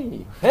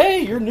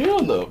 hey, you're new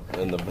in the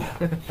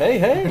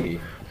hey,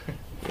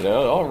 you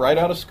know, all right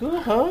out of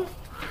school, huh?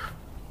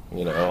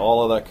 You know,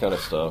 all of that kind of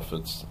stuff.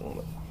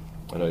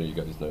 I know you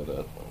guys know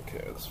that.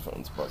 Okay, this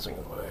phone's buzzing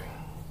away.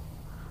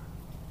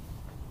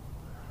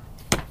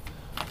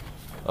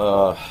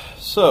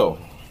 So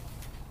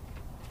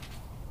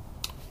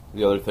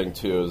the other thing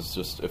too is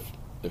just if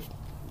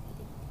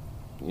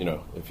you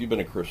know, if you've been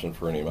a Christian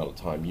for any amount of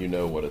time, you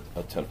know what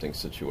a tempting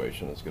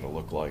situation is going to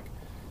look like,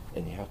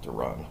 and you have to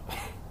run.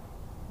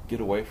 Get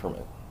away from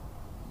it.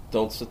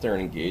 Don't sit there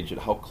and engage it.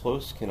 How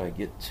close can I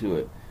get to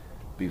it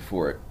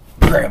before it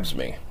grabs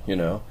me? You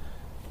know,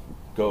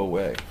 go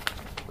away,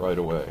 right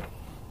away.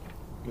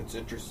 It's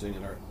interesting,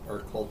 and our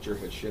culture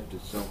has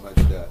shifted so much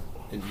that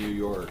in New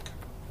York,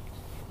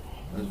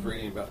 I was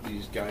reading about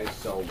these guys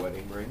sell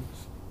wedding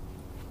rings,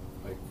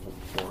 like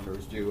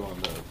foreigners do on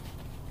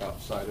the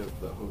outside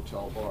of the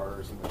hotel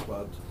bars and the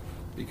clubs,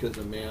 because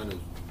a man is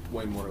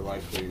way more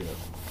likely to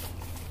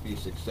be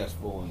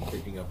successful in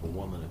picking up a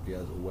woman if he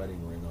has a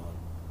wedding ring on,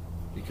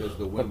 because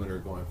the women are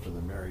going for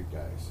the married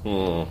guys.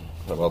 How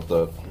about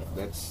that?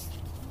 That's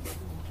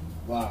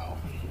wow.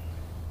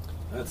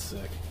 That's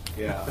sick.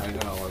 Yeah, I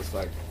know. It's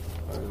like,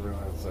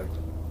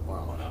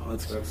 wow.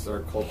 That's our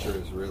culture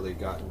has really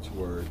gotten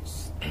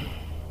towards.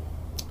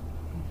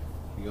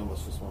 You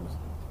almost just want to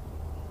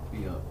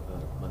be a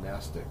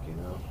monastic, you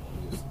know,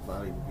 you just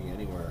not even be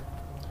anywhere.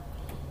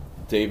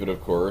 David,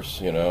 of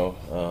course, you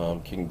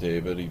know, King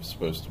David. He's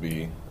supposed to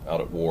be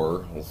out at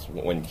war. It's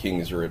when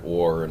kings are at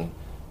war, and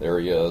there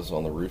he is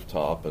on the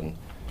rooftop, and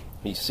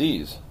he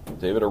sees.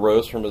 David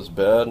arose from his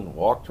bed and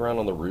walked around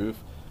on the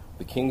roof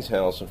the king's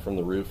house, and from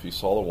the roof he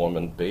saw the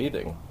woman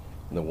bathing,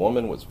 and the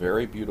woman was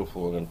very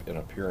beautiful in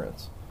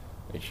appearance.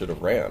 He should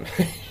have ran,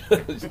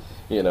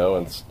 you know.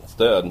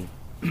 Instead,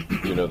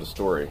 you know the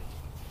story.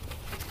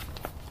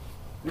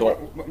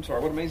 I'm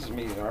sorry. What amazes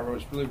me, or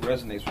what really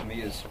resonates with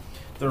me, is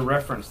the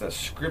reference that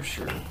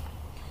Scripture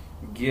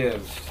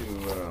gives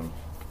to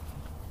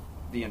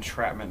the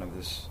entrapment of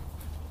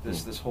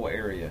this whole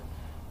area,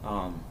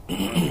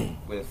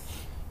 with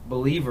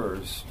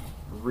believers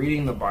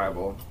reading the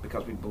Bible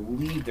because we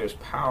believe there's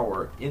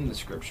power in the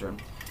Scripture,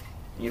 and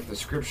yet the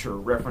Scripture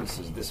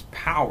references this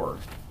power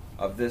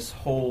of this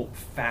whole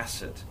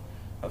facet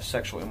of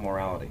sexual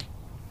immorality.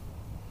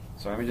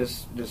 So I mean,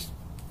 just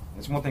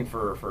it's one thing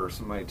for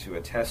somebody to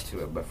attest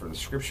to it, but for the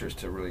Scriptures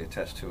to really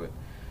attest to it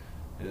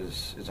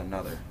is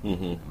another.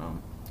 Mm-hmm.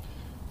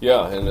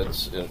 Yeah, and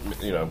it's,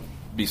 you know,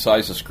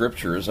 besides the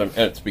Scriptures, and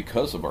it's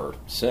because of our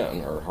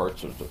sin. Our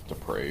hearts are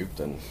depraved,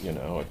 and you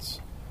know,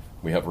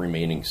 we have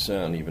remaining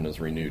sin even as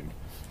renewed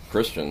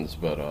Christians.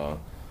 But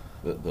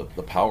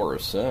the power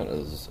of sin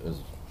is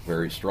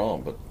very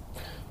strong. But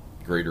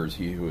greater is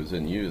He who is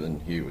in you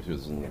than he who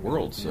is in the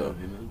world. So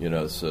you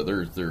know, so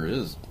there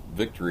is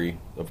victory,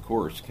 of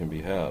course, can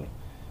be had.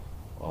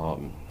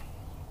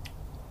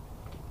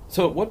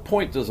 So at what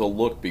point does a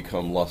look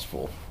become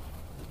lustful?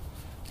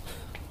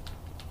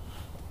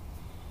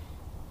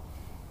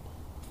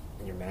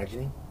 You're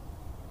imagining?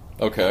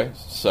 Okay,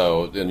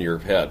 so in your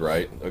head,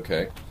 right?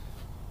 Okay.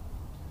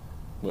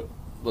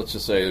 Let's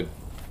just say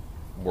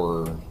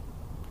we're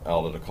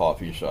out at a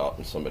coffee shop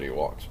and somebody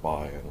walks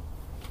by and,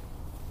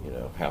 you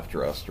know,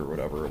 half-dressed or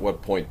whatever. At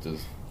what point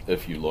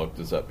if you look,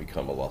 does that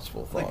become a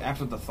lustful thought? Like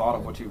after the thought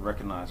of what you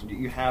recognize,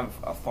 you have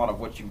a thought of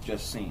what you've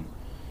just seen,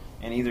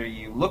 and either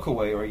you look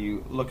away or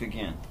you look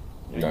again.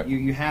 Right.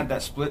 You had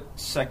that split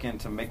second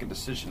to make a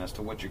decision as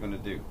to what you're going to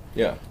do.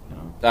 Yeah, you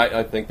know?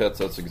 I think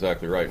that's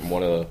exactly right.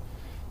 And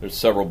there's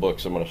several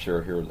books I'm going to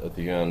share here at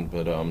the end,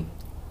 but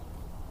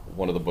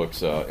one of the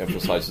books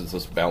emphasizes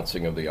this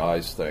bouncing of the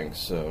eyes thing.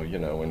 So, you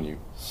know, when you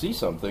see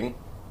something,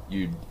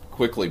 you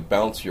quickly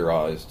bounce your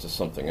eyes to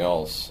something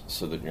else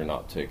so that you're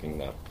not taking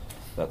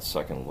that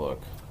second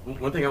look.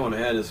 One thing I want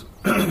to add is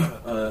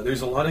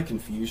there's a lot of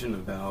confusion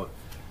about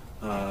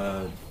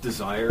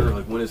desire,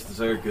 like when is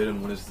desire good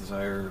and when is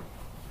desire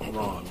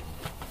wrong.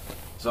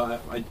 So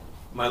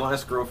my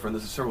last girlfriend,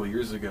 this is several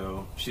years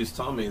ago, she was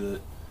telling me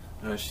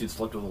that she had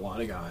slept with a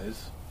lot of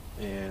guys,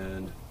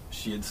 and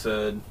she had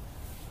said,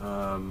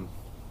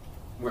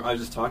 where I was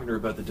just talking to her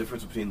about the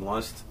difference between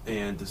lust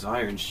and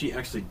desire, and she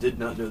actually did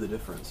not know the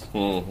difference.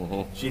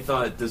 Mm-hmm. She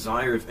thought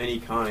desire of any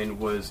kind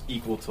was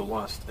equal to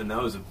lust, and that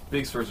was a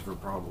big source of her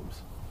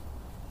problems.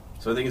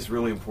 So I think it's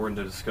really important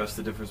to discuss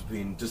the difference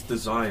between just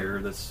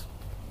desire that's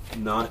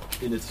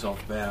not in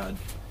itself bad,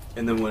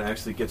 and then when it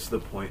actually gets to the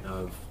point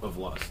of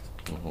lust.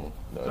 Mm-hmm.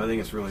 So I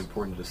think it's really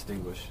important to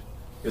distinguish.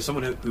 Because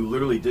someone who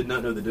literally did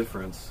not know the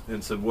difference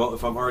and said, well,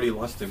 if I'm already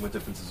lusting, what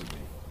difference does it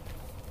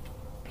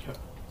make?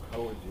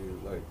 How would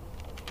you, like...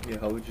 Yeah,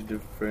 how would you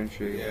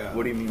differentiate? Yeah.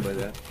 What do you mean by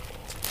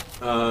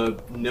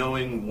that?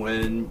 Knowing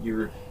when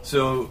you're...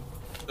 So,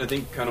 I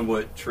think, kind of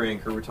what Trey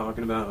and Kurt were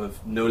talking about,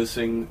 of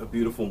noticing a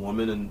beautiful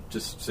woman and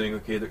just saying,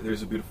 okay,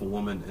 there's a beautiful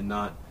woman, and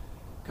not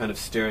kind of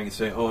staring and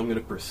saying, oh, I'm going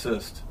to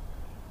persist.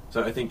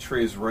 So I think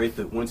Trey's right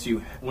that once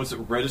it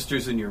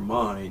registers in your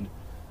mind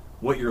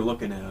what you're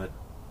looking at,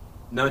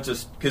 not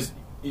just, because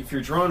if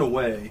you're drawn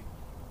away,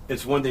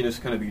 it's one thing to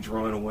just kind of be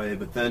drawn away,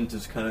 but then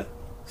just kind of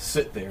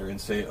sit there and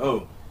say,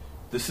 oh,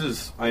 this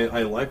is,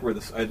 I like where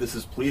this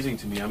is pleasing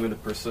to me, I'm going to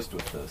persist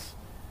with this.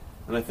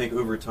 And I think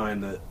over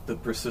time that the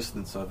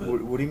persistence of it.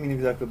 What do you mean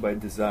exactly by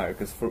desire?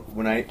 Because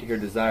when I hear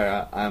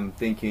desire, I'm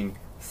thinking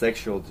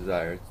sexual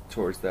desire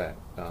towards that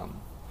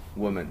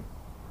woman.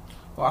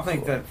 Well, I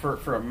think that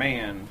for a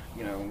man,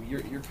 you know,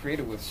 you're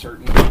created with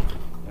certain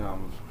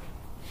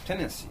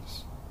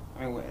tendencies.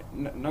 I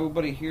mean,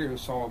 nobody here who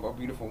saw a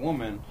beautiful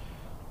woman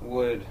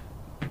would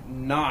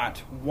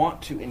not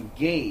want to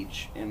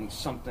engage in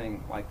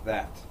something like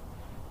that.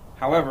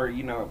 However,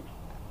 you know,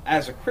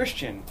 as a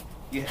Christian,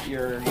 you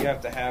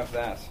have to have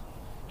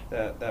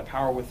that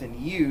power within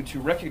you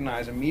to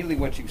recognize immediately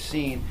what you've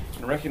seen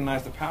and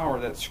recognize the power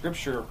that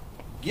Scripture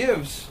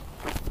gives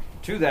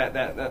to that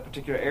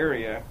particular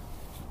area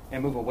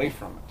and move away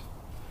from it.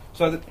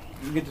 So that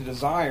you get to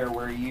desire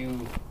where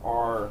you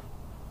are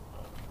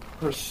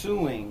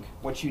pursuing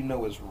what you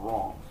know is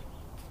wrong.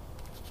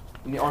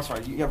 You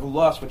have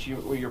lust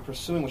where you're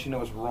pursuing what you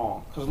know is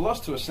wrong. Because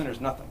lust to a sinner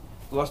is nothing.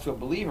 Lust to a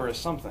believer is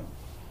something.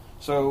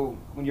 So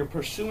when you're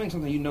pursuing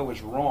something you know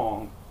is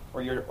wrong,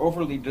 or you're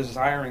overly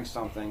desiring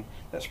something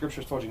that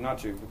Scripture has told you not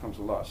to, it becomes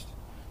lust.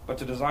 But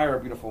to desire a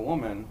beautiful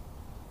woman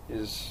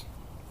is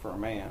for a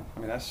man. I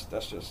mean, that's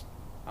just,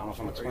 I don't know if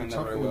I'm explaining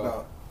that very well. Are you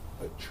talking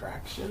about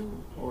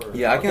attraction? Or?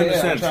 Yeah, I can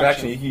understand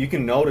attraction. You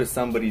can notice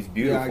somebody's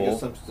beautiful, I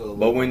guess I'm still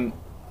but when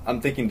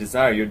I'm thinking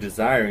desire, you're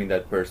desiring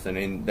that person,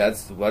 and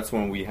that's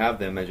when we have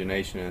the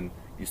imagination and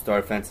you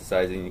start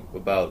fantasizing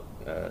about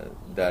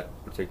that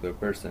particular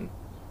person.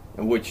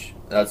 And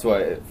that's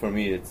why, for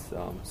me, it's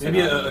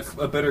maybe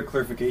a better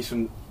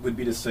clarification would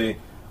be to say,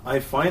 I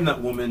find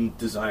that woman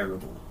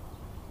desirable.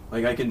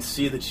 Like, I can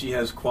see that she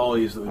has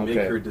qualities that would make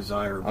her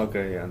desirable.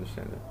 Okay, yeah, I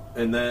understand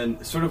that. And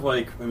then, sort of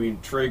like, I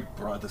mean, Trey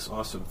brought this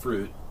awesome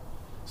fruit,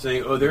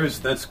 saying, oh,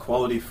 that's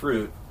quality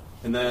fruit,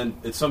 and then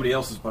it's somebody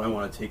else's, but I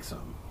want to take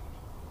some.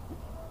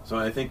 So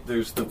I think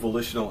there's the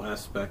volitional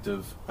aspect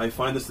of, I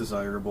find this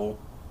desirable,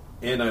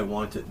 and I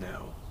want it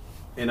now,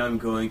 and I'm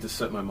going to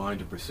set my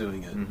mind to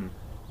pursuing it. Mm-hmm.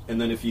 And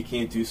then if you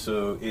can't do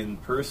so in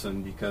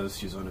person because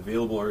she's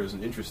unavailable or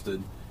isn't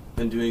interested,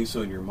 then doing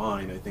so in your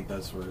mind, I think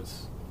that's where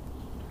it's...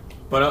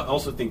 But I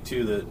also think,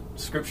 too, that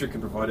Scripture can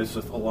provide us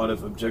with a lot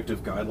of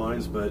objective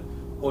guidelines, but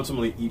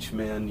ultimately each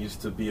man needs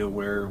to be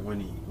aware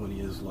when he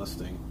is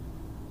lusting.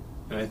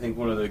 And I think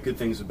one of the good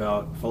things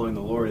about following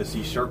the Lord is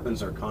He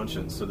sharpens our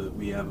conscience so that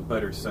we have a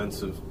better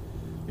sense of...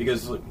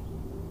 Because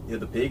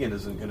the pagan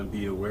isn't going to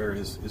be aware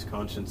his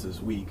conscience is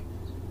weak.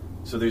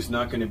 So there's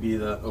not going to be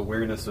the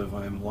awareness of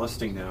I'm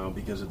lusting now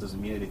because it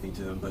doesn't mean anything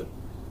to him, but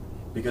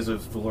because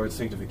of the Lord's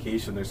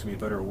sanctification, there's going to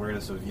be a better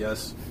awareness of,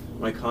 yes,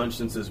 my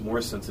conscience is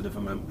more sensitive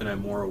and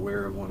I'm more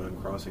aware of when I'm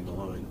crossing the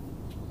line.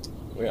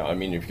 Yeah, I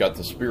mean, you've got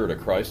the Spirit of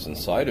Christ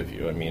inside of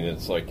you. I mean,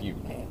 it's like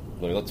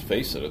let's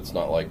face it, it's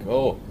not like,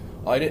 oh,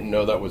 I didn't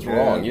know that was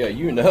wrong. Yeah,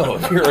 you know,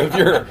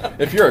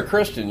 if you're a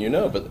Christian, you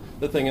know. But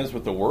the thing is,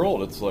 with the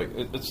world, it's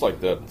like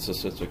that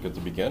statistic at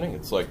the beginning.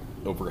 It's like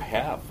over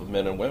half of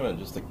men and women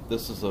just think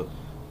this is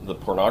the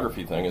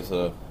pornography thing is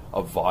a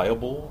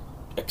viable,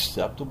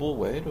 acceptable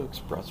way to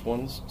express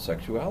one's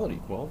sexuality.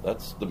 Well,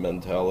 that's the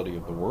mentality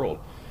of the world.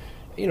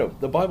 You know,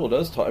 the Bible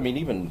does talk. I mean,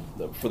 even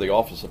for the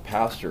office of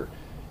pastor,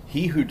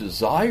 he who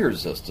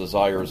desires this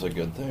desires a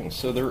good thing.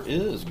 So there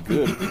is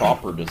good,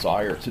 proper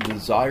desire to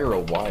desire a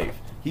wife.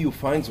 He who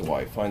finds a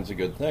wife finds a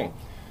good thing.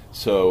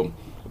 So,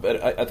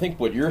 but I think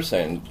what you're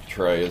saying,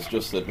 Trey, is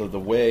just that the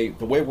way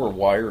we're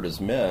wired as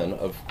men,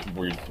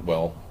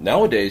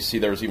 nowadays, see,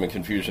 there's even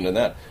confusion in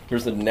that.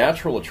 There's a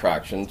natural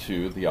attraction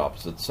to the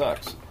opposite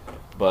sex,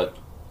 but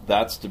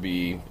that's to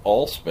be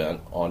all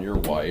spent on your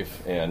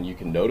wife, and you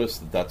can notice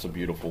that that's a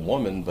beautiful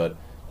woman, but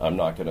I'm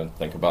not going to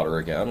think about her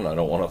again, and I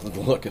don't want to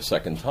look a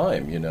second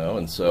time, you know,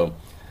 and so...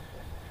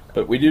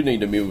 But we do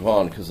need to move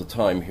on because of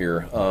time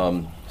here.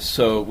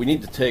 So we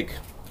need to take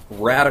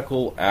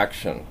radical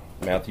action.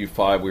 Matthew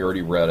 5, we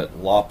already read it.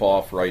 Lop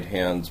off right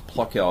hands,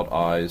 pluck out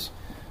eyes.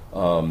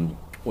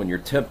 When you're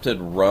tempted,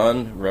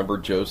 run. Remember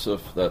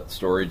Joseph, that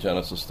story,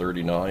 Genesis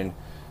 39?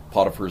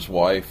 Potiphar's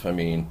wife, I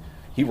mean,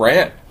 he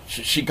ran.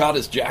 She got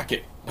his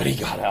jacket, but he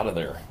got out of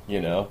there,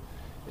 you know.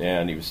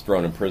 And he was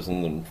thrown in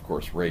prison and, of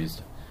course,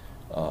 raised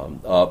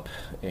up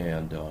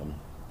and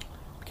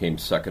became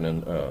second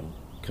in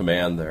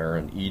command there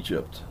in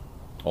Egypt,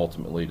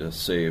 ultimately to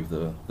save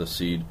the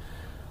seed.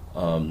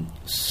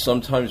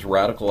 Sometimes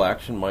radical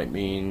action might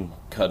mean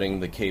cutting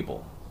the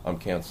cable. I'm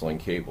canceling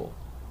cable.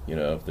 You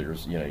know, if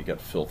there's, you know, you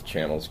got filth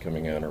channels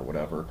coming in or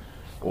whatever,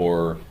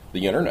 or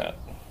the internet.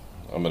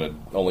 I'm going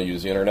to only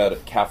use the internet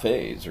at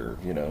cafes or,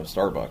 you know,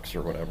 Starbucks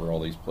or whatever,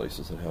 all these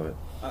places that have it.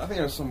 I think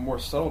there's some more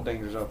subtle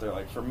dangers out there.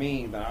 Like for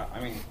me,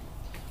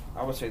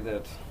 I would say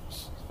that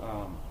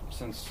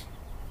since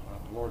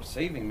the Lord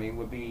saving me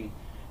would be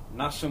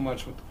not so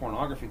much with the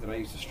pornography that I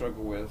used to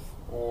struggle with,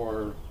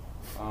 or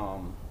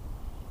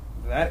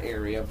that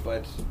area,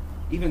 but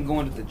even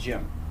going to the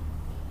gym.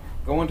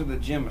 Going to the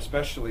gym,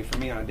 especially for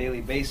me on a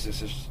daily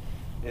basis,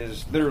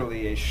 is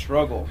literally a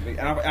struggle. And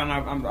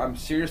I'm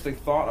seriously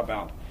thought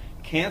about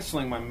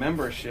canceling my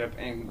membership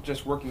and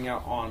just working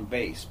out on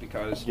base,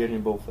 because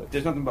Getting Bowflex.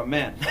 there's nothing but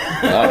men.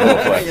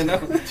 Bowflex. You know?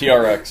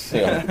 TRX.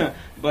 Yeah.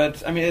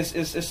 But I mean,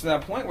 it's to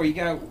that point where you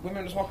got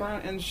women just walking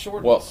around in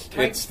shorts. Well,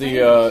 tight it's things,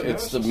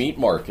 it's the just- meat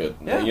market.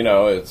 Yeah. You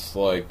know, it's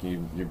like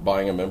you're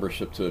buying a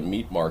membership to a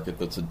meat market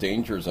that's a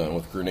danger zone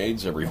with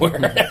grenades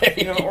everywhere.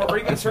 You know, or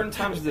even certain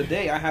times of the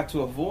day I have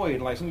to avoid.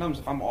 Like sometimes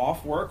if I'm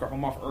off work or if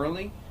I'm off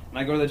early and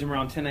I go to the gym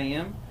around 10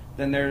 a.m.,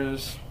 then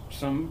there's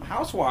some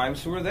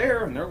housewives who are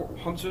there and their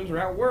husbands are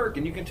at work,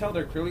 and you can tell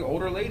they're clearly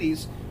older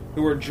ladies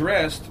who are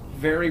dressed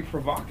very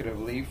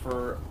provocatively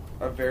for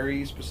a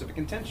very specific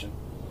intention.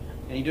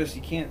 And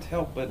you can't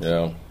help but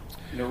Yeah.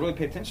 really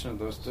pay attention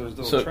to those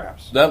little So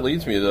traps. that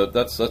leads me to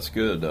that's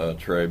good,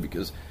 Trey,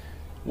 because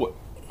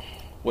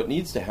what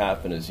needs to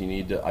happen is you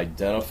need to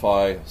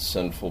identify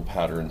sinful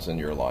patterns in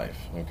your life.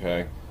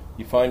 Okay,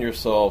 you find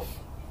yourself,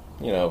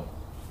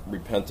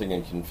 repenting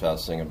and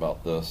confessing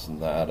about this and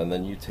that, and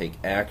then you take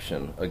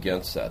action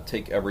against that.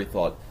 Take every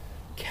thought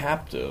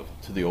captive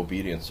to the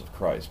obedience of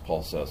Christ,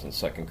 Paul says in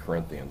 2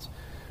 Corinthians.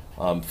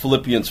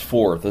 Philippians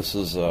 4, this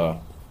is,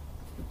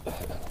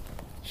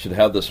 should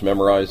have this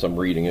memorized. I'm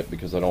reading it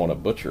because I don't want to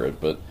butcher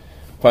it, but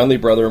finally,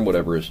 brethren,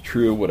 whatever is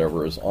true,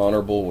 whatever is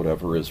honorable,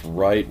 whatever is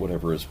right,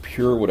 whatever is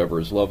pure, whatever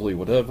is lovely,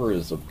 whatever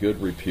is of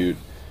good repute,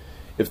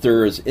 if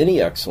there is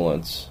any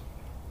excellence,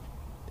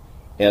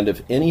 and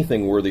if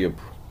anything worthy of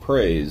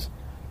praise,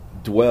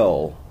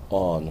 dwell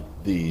on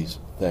these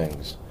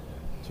things.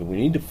 So we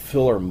need to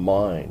fill our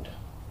mind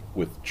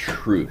with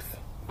truth,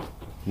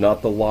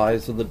 not the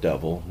lies of the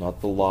devil,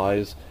 not the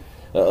lies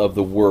of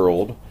the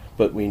world,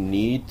 but we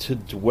need to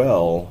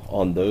dwell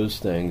on those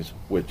things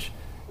which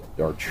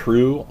are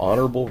true,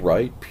 honorable,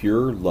 right,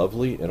 pure,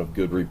 lovely, and of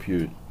good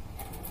repute.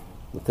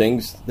 The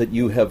things that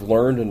you have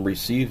learned and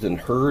received and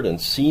heard and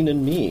seen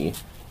in me,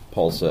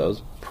 Paul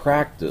says,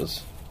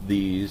 practice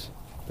these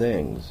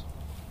things,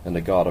 and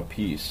the God of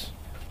peace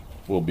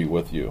will be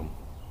with you.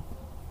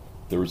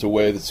 There is a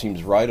way that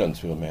seems right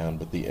unto a man,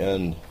 but the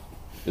end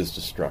is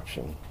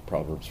destruction,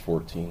 Proverbs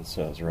 14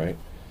 says, right?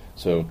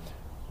 So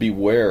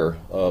beware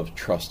of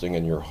trusting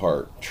in your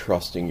heart,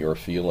 trusting your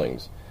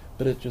feelings,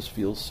 but it just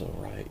feels so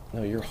right.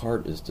 No, your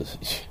heart is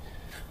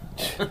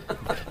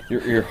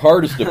your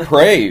heart is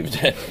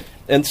depraved.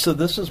 And so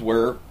this is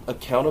where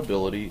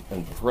accountability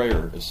and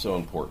prayer is so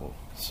important.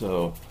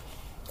 So,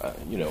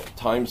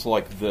 times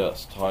like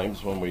this,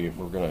 times when we're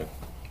going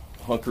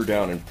to hunker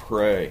down and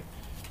pray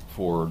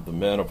for the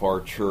men of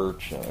our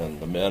church and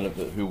the men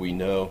who we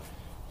know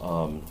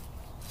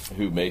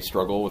who may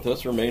struggle with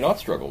this or may not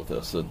struggle with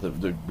this,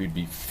 that we'd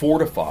be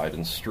fortified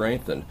and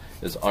strengthened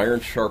as iron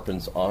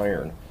sharpens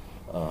iron.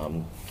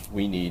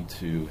 We need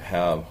to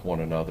have one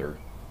another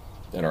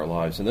in our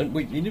lives. And then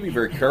we need to be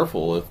very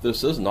careful, if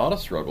this is not a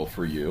struggle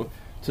for you,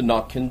 to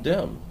not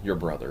condemn your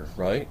brother,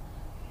 right?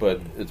 But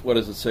what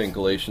does it say in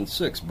Galatians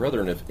 6?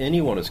 Brethren, if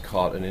anyone is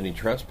caught in any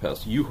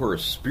trespass, you who are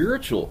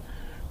spiritual,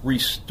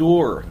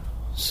 restore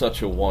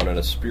such a one in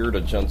a spirit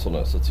of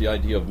gentleness. It's the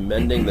idea of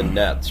mending the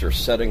nets or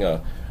setting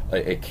a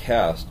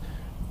cast.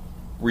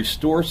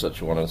 Restore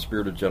such a one in a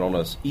spirit of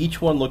gentleness,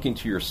 each one looking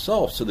to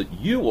yourself so that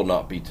you will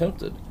not be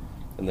tempted,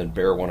 and then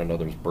bear one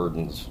another's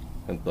burdens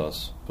and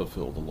thus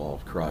fulfill the law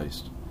of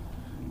Christ.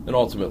 And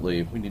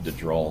ultimately, we need to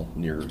draw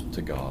near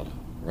to God,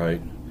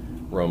 right?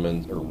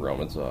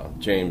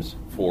 James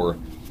 4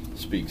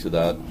 speaks of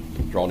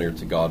that. Draw near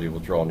to God, he will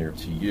draw near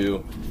to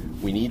you.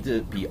 We need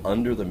to be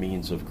under the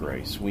means of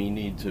grace. We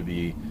need to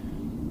be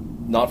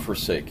not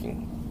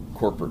forsaking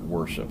corporate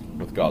worship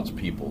with God's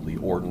people, the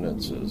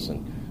ordinances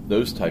and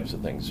those types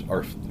of things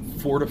are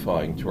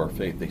fortifying to our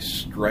faith. They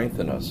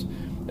strengthen us.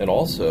 And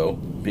also,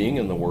 being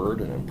in the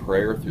Word and in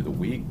prayer through the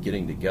week,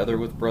 getting together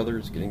with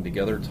brothers, getting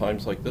together at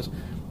times like this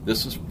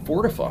is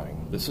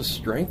fortifying. This is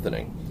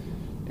strengthening.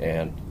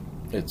 And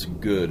it's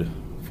good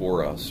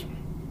for us.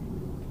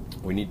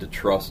 We need to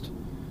trust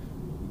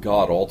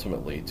God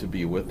ultimately to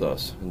be with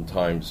us in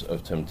times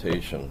of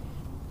temptation.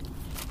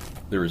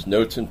 There is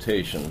no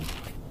temptation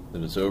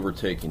that has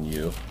overtaken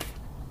you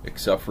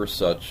except for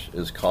such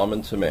as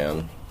common to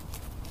man,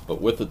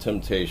 but with the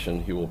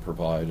temptation he will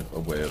provide a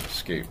way of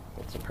escape.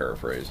 That's a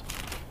paraphrase,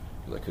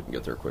 because I couldn't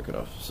get there quick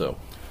enough.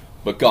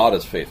 But God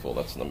is faithful,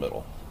 that's in the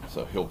middle.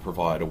 So he'll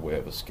provide a way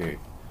of escape.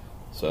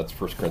 So that's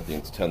 1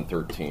 Corinthians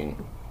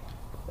 10:13.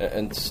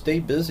 And stay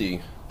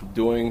busy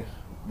doing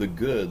the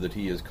good that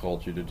he has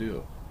called you to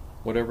do,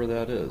 whatever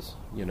that is.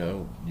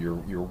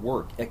 Your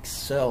work,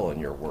 excel in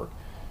your work.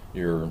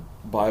 Your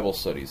Bible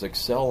studies,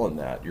 excel in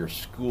that. Your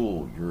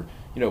school,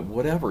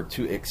 whatever,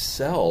 to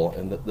excel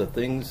in the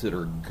things that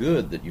are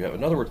good that you have.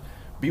 In other words,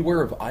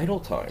 beware of idle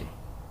time.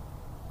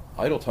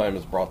 Idle time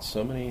has brought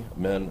so many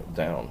men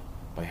down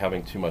by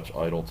having too much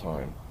idle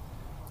time.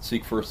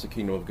 Seek first the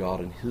kingdom of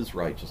God and his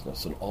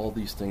righteousness, and all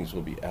these things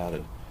will be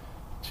added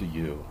to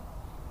you.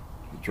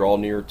 Draw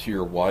near to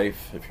your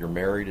wife. If you're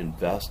married,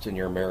 invest in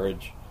your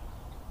marriage,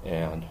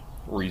 and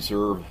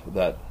reserve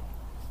that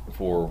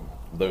for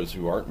those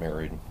who aren't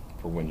married,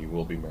 for when you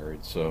will be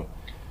married. So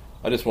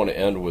I just want to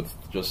end with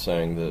just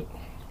saying that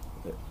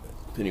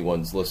if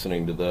anyone's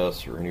listening to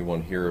this, or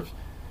anyone here, if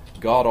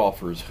God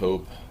offers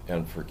hope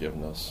and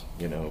forgiveness.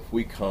 If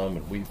we come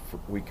and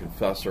we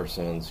confess our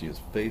sins, he is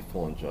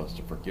faithful and just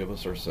to forgive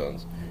us our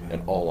sins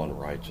and all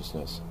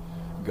unrighteousness.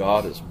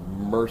 God is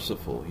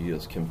merciful. He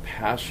is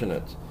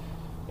compassionate,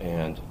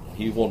 and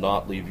he will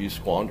not leave you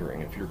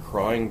squandering. If you're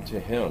crying to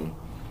him,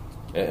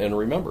 and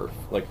remember,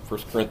 like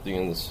 1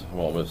 Corinthians, I'm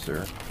almost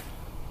there.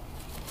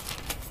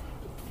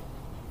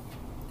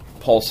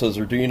 Paul says,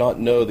 or do you not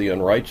know the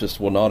unrighteous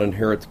will not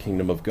inherit the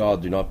kingdom of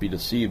God? Do not be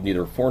deceived.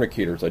 Neither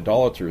fornicators,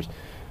 idolaters,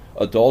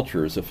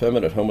 adulterers,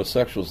 effeminate,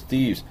 homosexuals,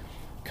 thieves,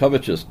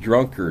 covetous,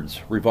 drunkards,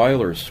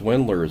 revilers,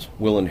 swindlers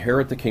will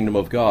inherit the kingdom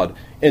of God.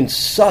 And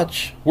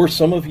such were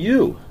some of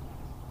you.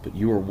 But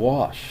you were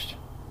washed,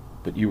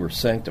 but you were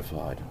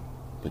sanctified,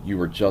 but you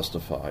were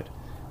justified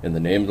in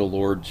the name of the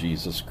Lord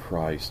Jesus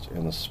Christ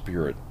and the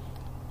Spirit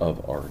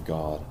of our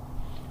God.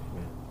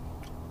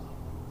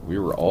 We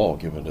were all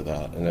given to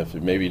that. And if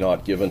it maybe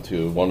not given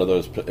to one of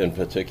those in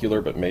particular,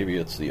 but maybe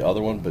it's the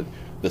other one, but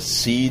the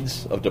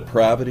seeds of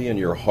depravity in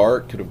your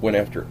heart could have went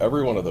after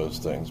every one of those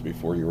things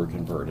before you were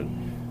converted.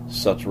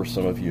 Such were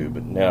some of you,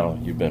 but now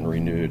you've been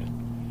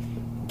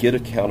renewed. Get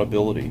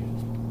accountability.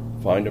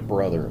 Find a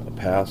brother, a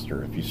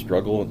pastor, if you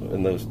struggle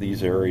in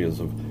these areas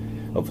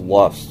of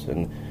lust.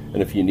 And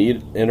if you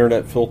need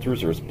internet filters,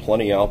 there's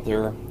plenty out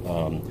there.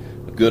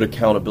 A good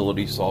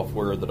accountability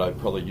software that I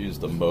probably use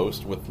the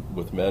most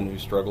with men who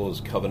struggle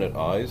is Covenant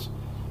Eyes.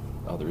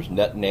 There's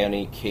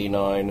NetNanny,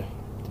 K9.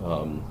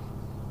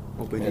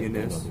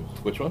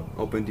 OpenDNS. Which one?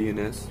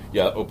 OpenDNS.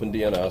 Yeah,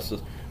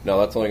 OpenDNS. Now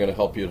that's only going to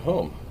help you at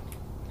home,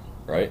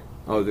 right?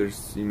 Oh,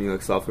 you mean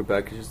like software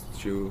packages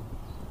that you...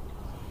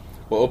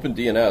 Well,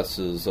 OpenDNS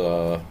is...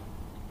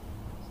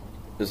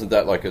 Isn't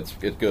that like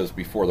it goes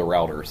before the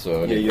router?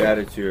 So yeah, you add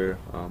it to your...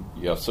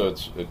 Yeah, so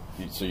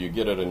so you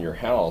get it in your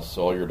house,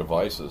 so all your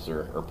devices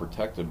are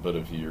protected, but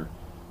if you're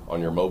on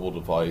your mobile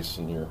device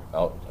and you're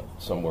out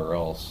somewhere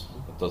else,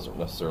 it doesn't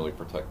necessarily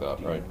protect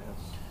that, right?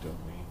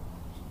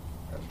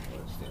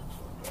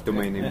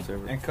 Domain name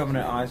server. And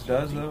Covenant Eyes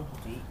does, though?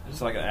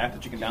 It's like an app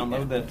that you can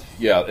download that...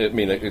 Yeah,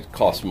 it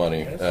costs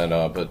money, and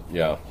but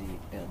yeah.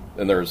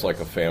 And there's like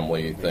a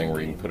family thing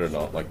where you can put it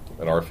on, like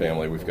in our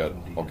family, we've got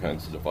all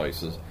kinds of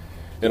devices.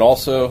 And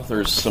also,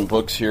 there's some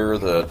books here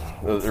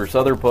there's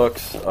other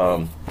books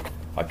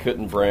I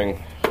couldn't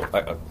bring.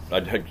 I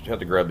had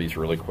to grab these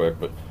really quick,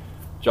 but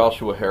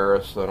Joshua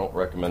Harris, I don't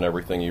recommend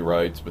everything he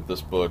writes, but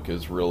this book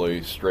is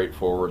really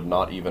straightforward,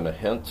 not even a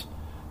hint.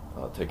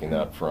 Taking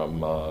that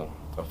from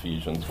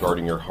Ephesians,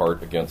 Guarding Your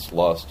Heart Against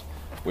Lust.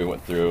 We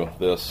went through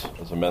this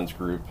as a men's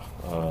group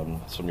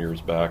some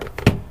years back.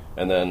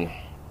 And then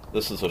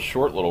this is a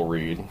short little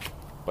read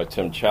by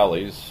Tim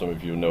Challies. Some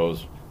of you know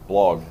his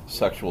blog,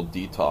 Sexual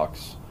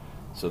Detox.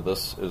 So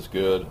this is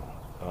good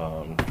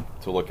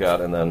to look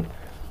at. And then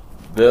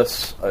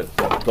this, I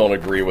don't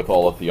agree with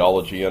all the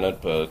theology in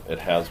it, but it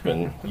has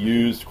been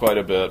used quite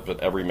a bit. But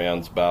Every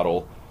Man's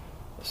Battle,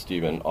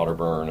 Stephen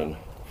Otterburn and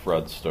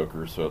Fred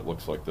Stoker. So it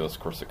looks like this.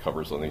 Of course, the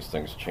covers on these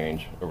things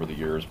change over the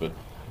years, but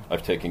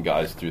I've taken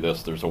guys through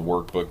this. There's a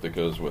workbook that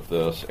goes with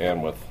this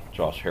and with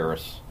Josh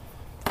Harris.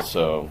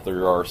 So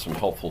there are some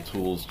helpful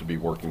tools to be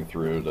working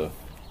through to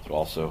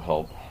also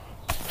help.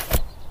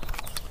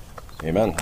 Amen.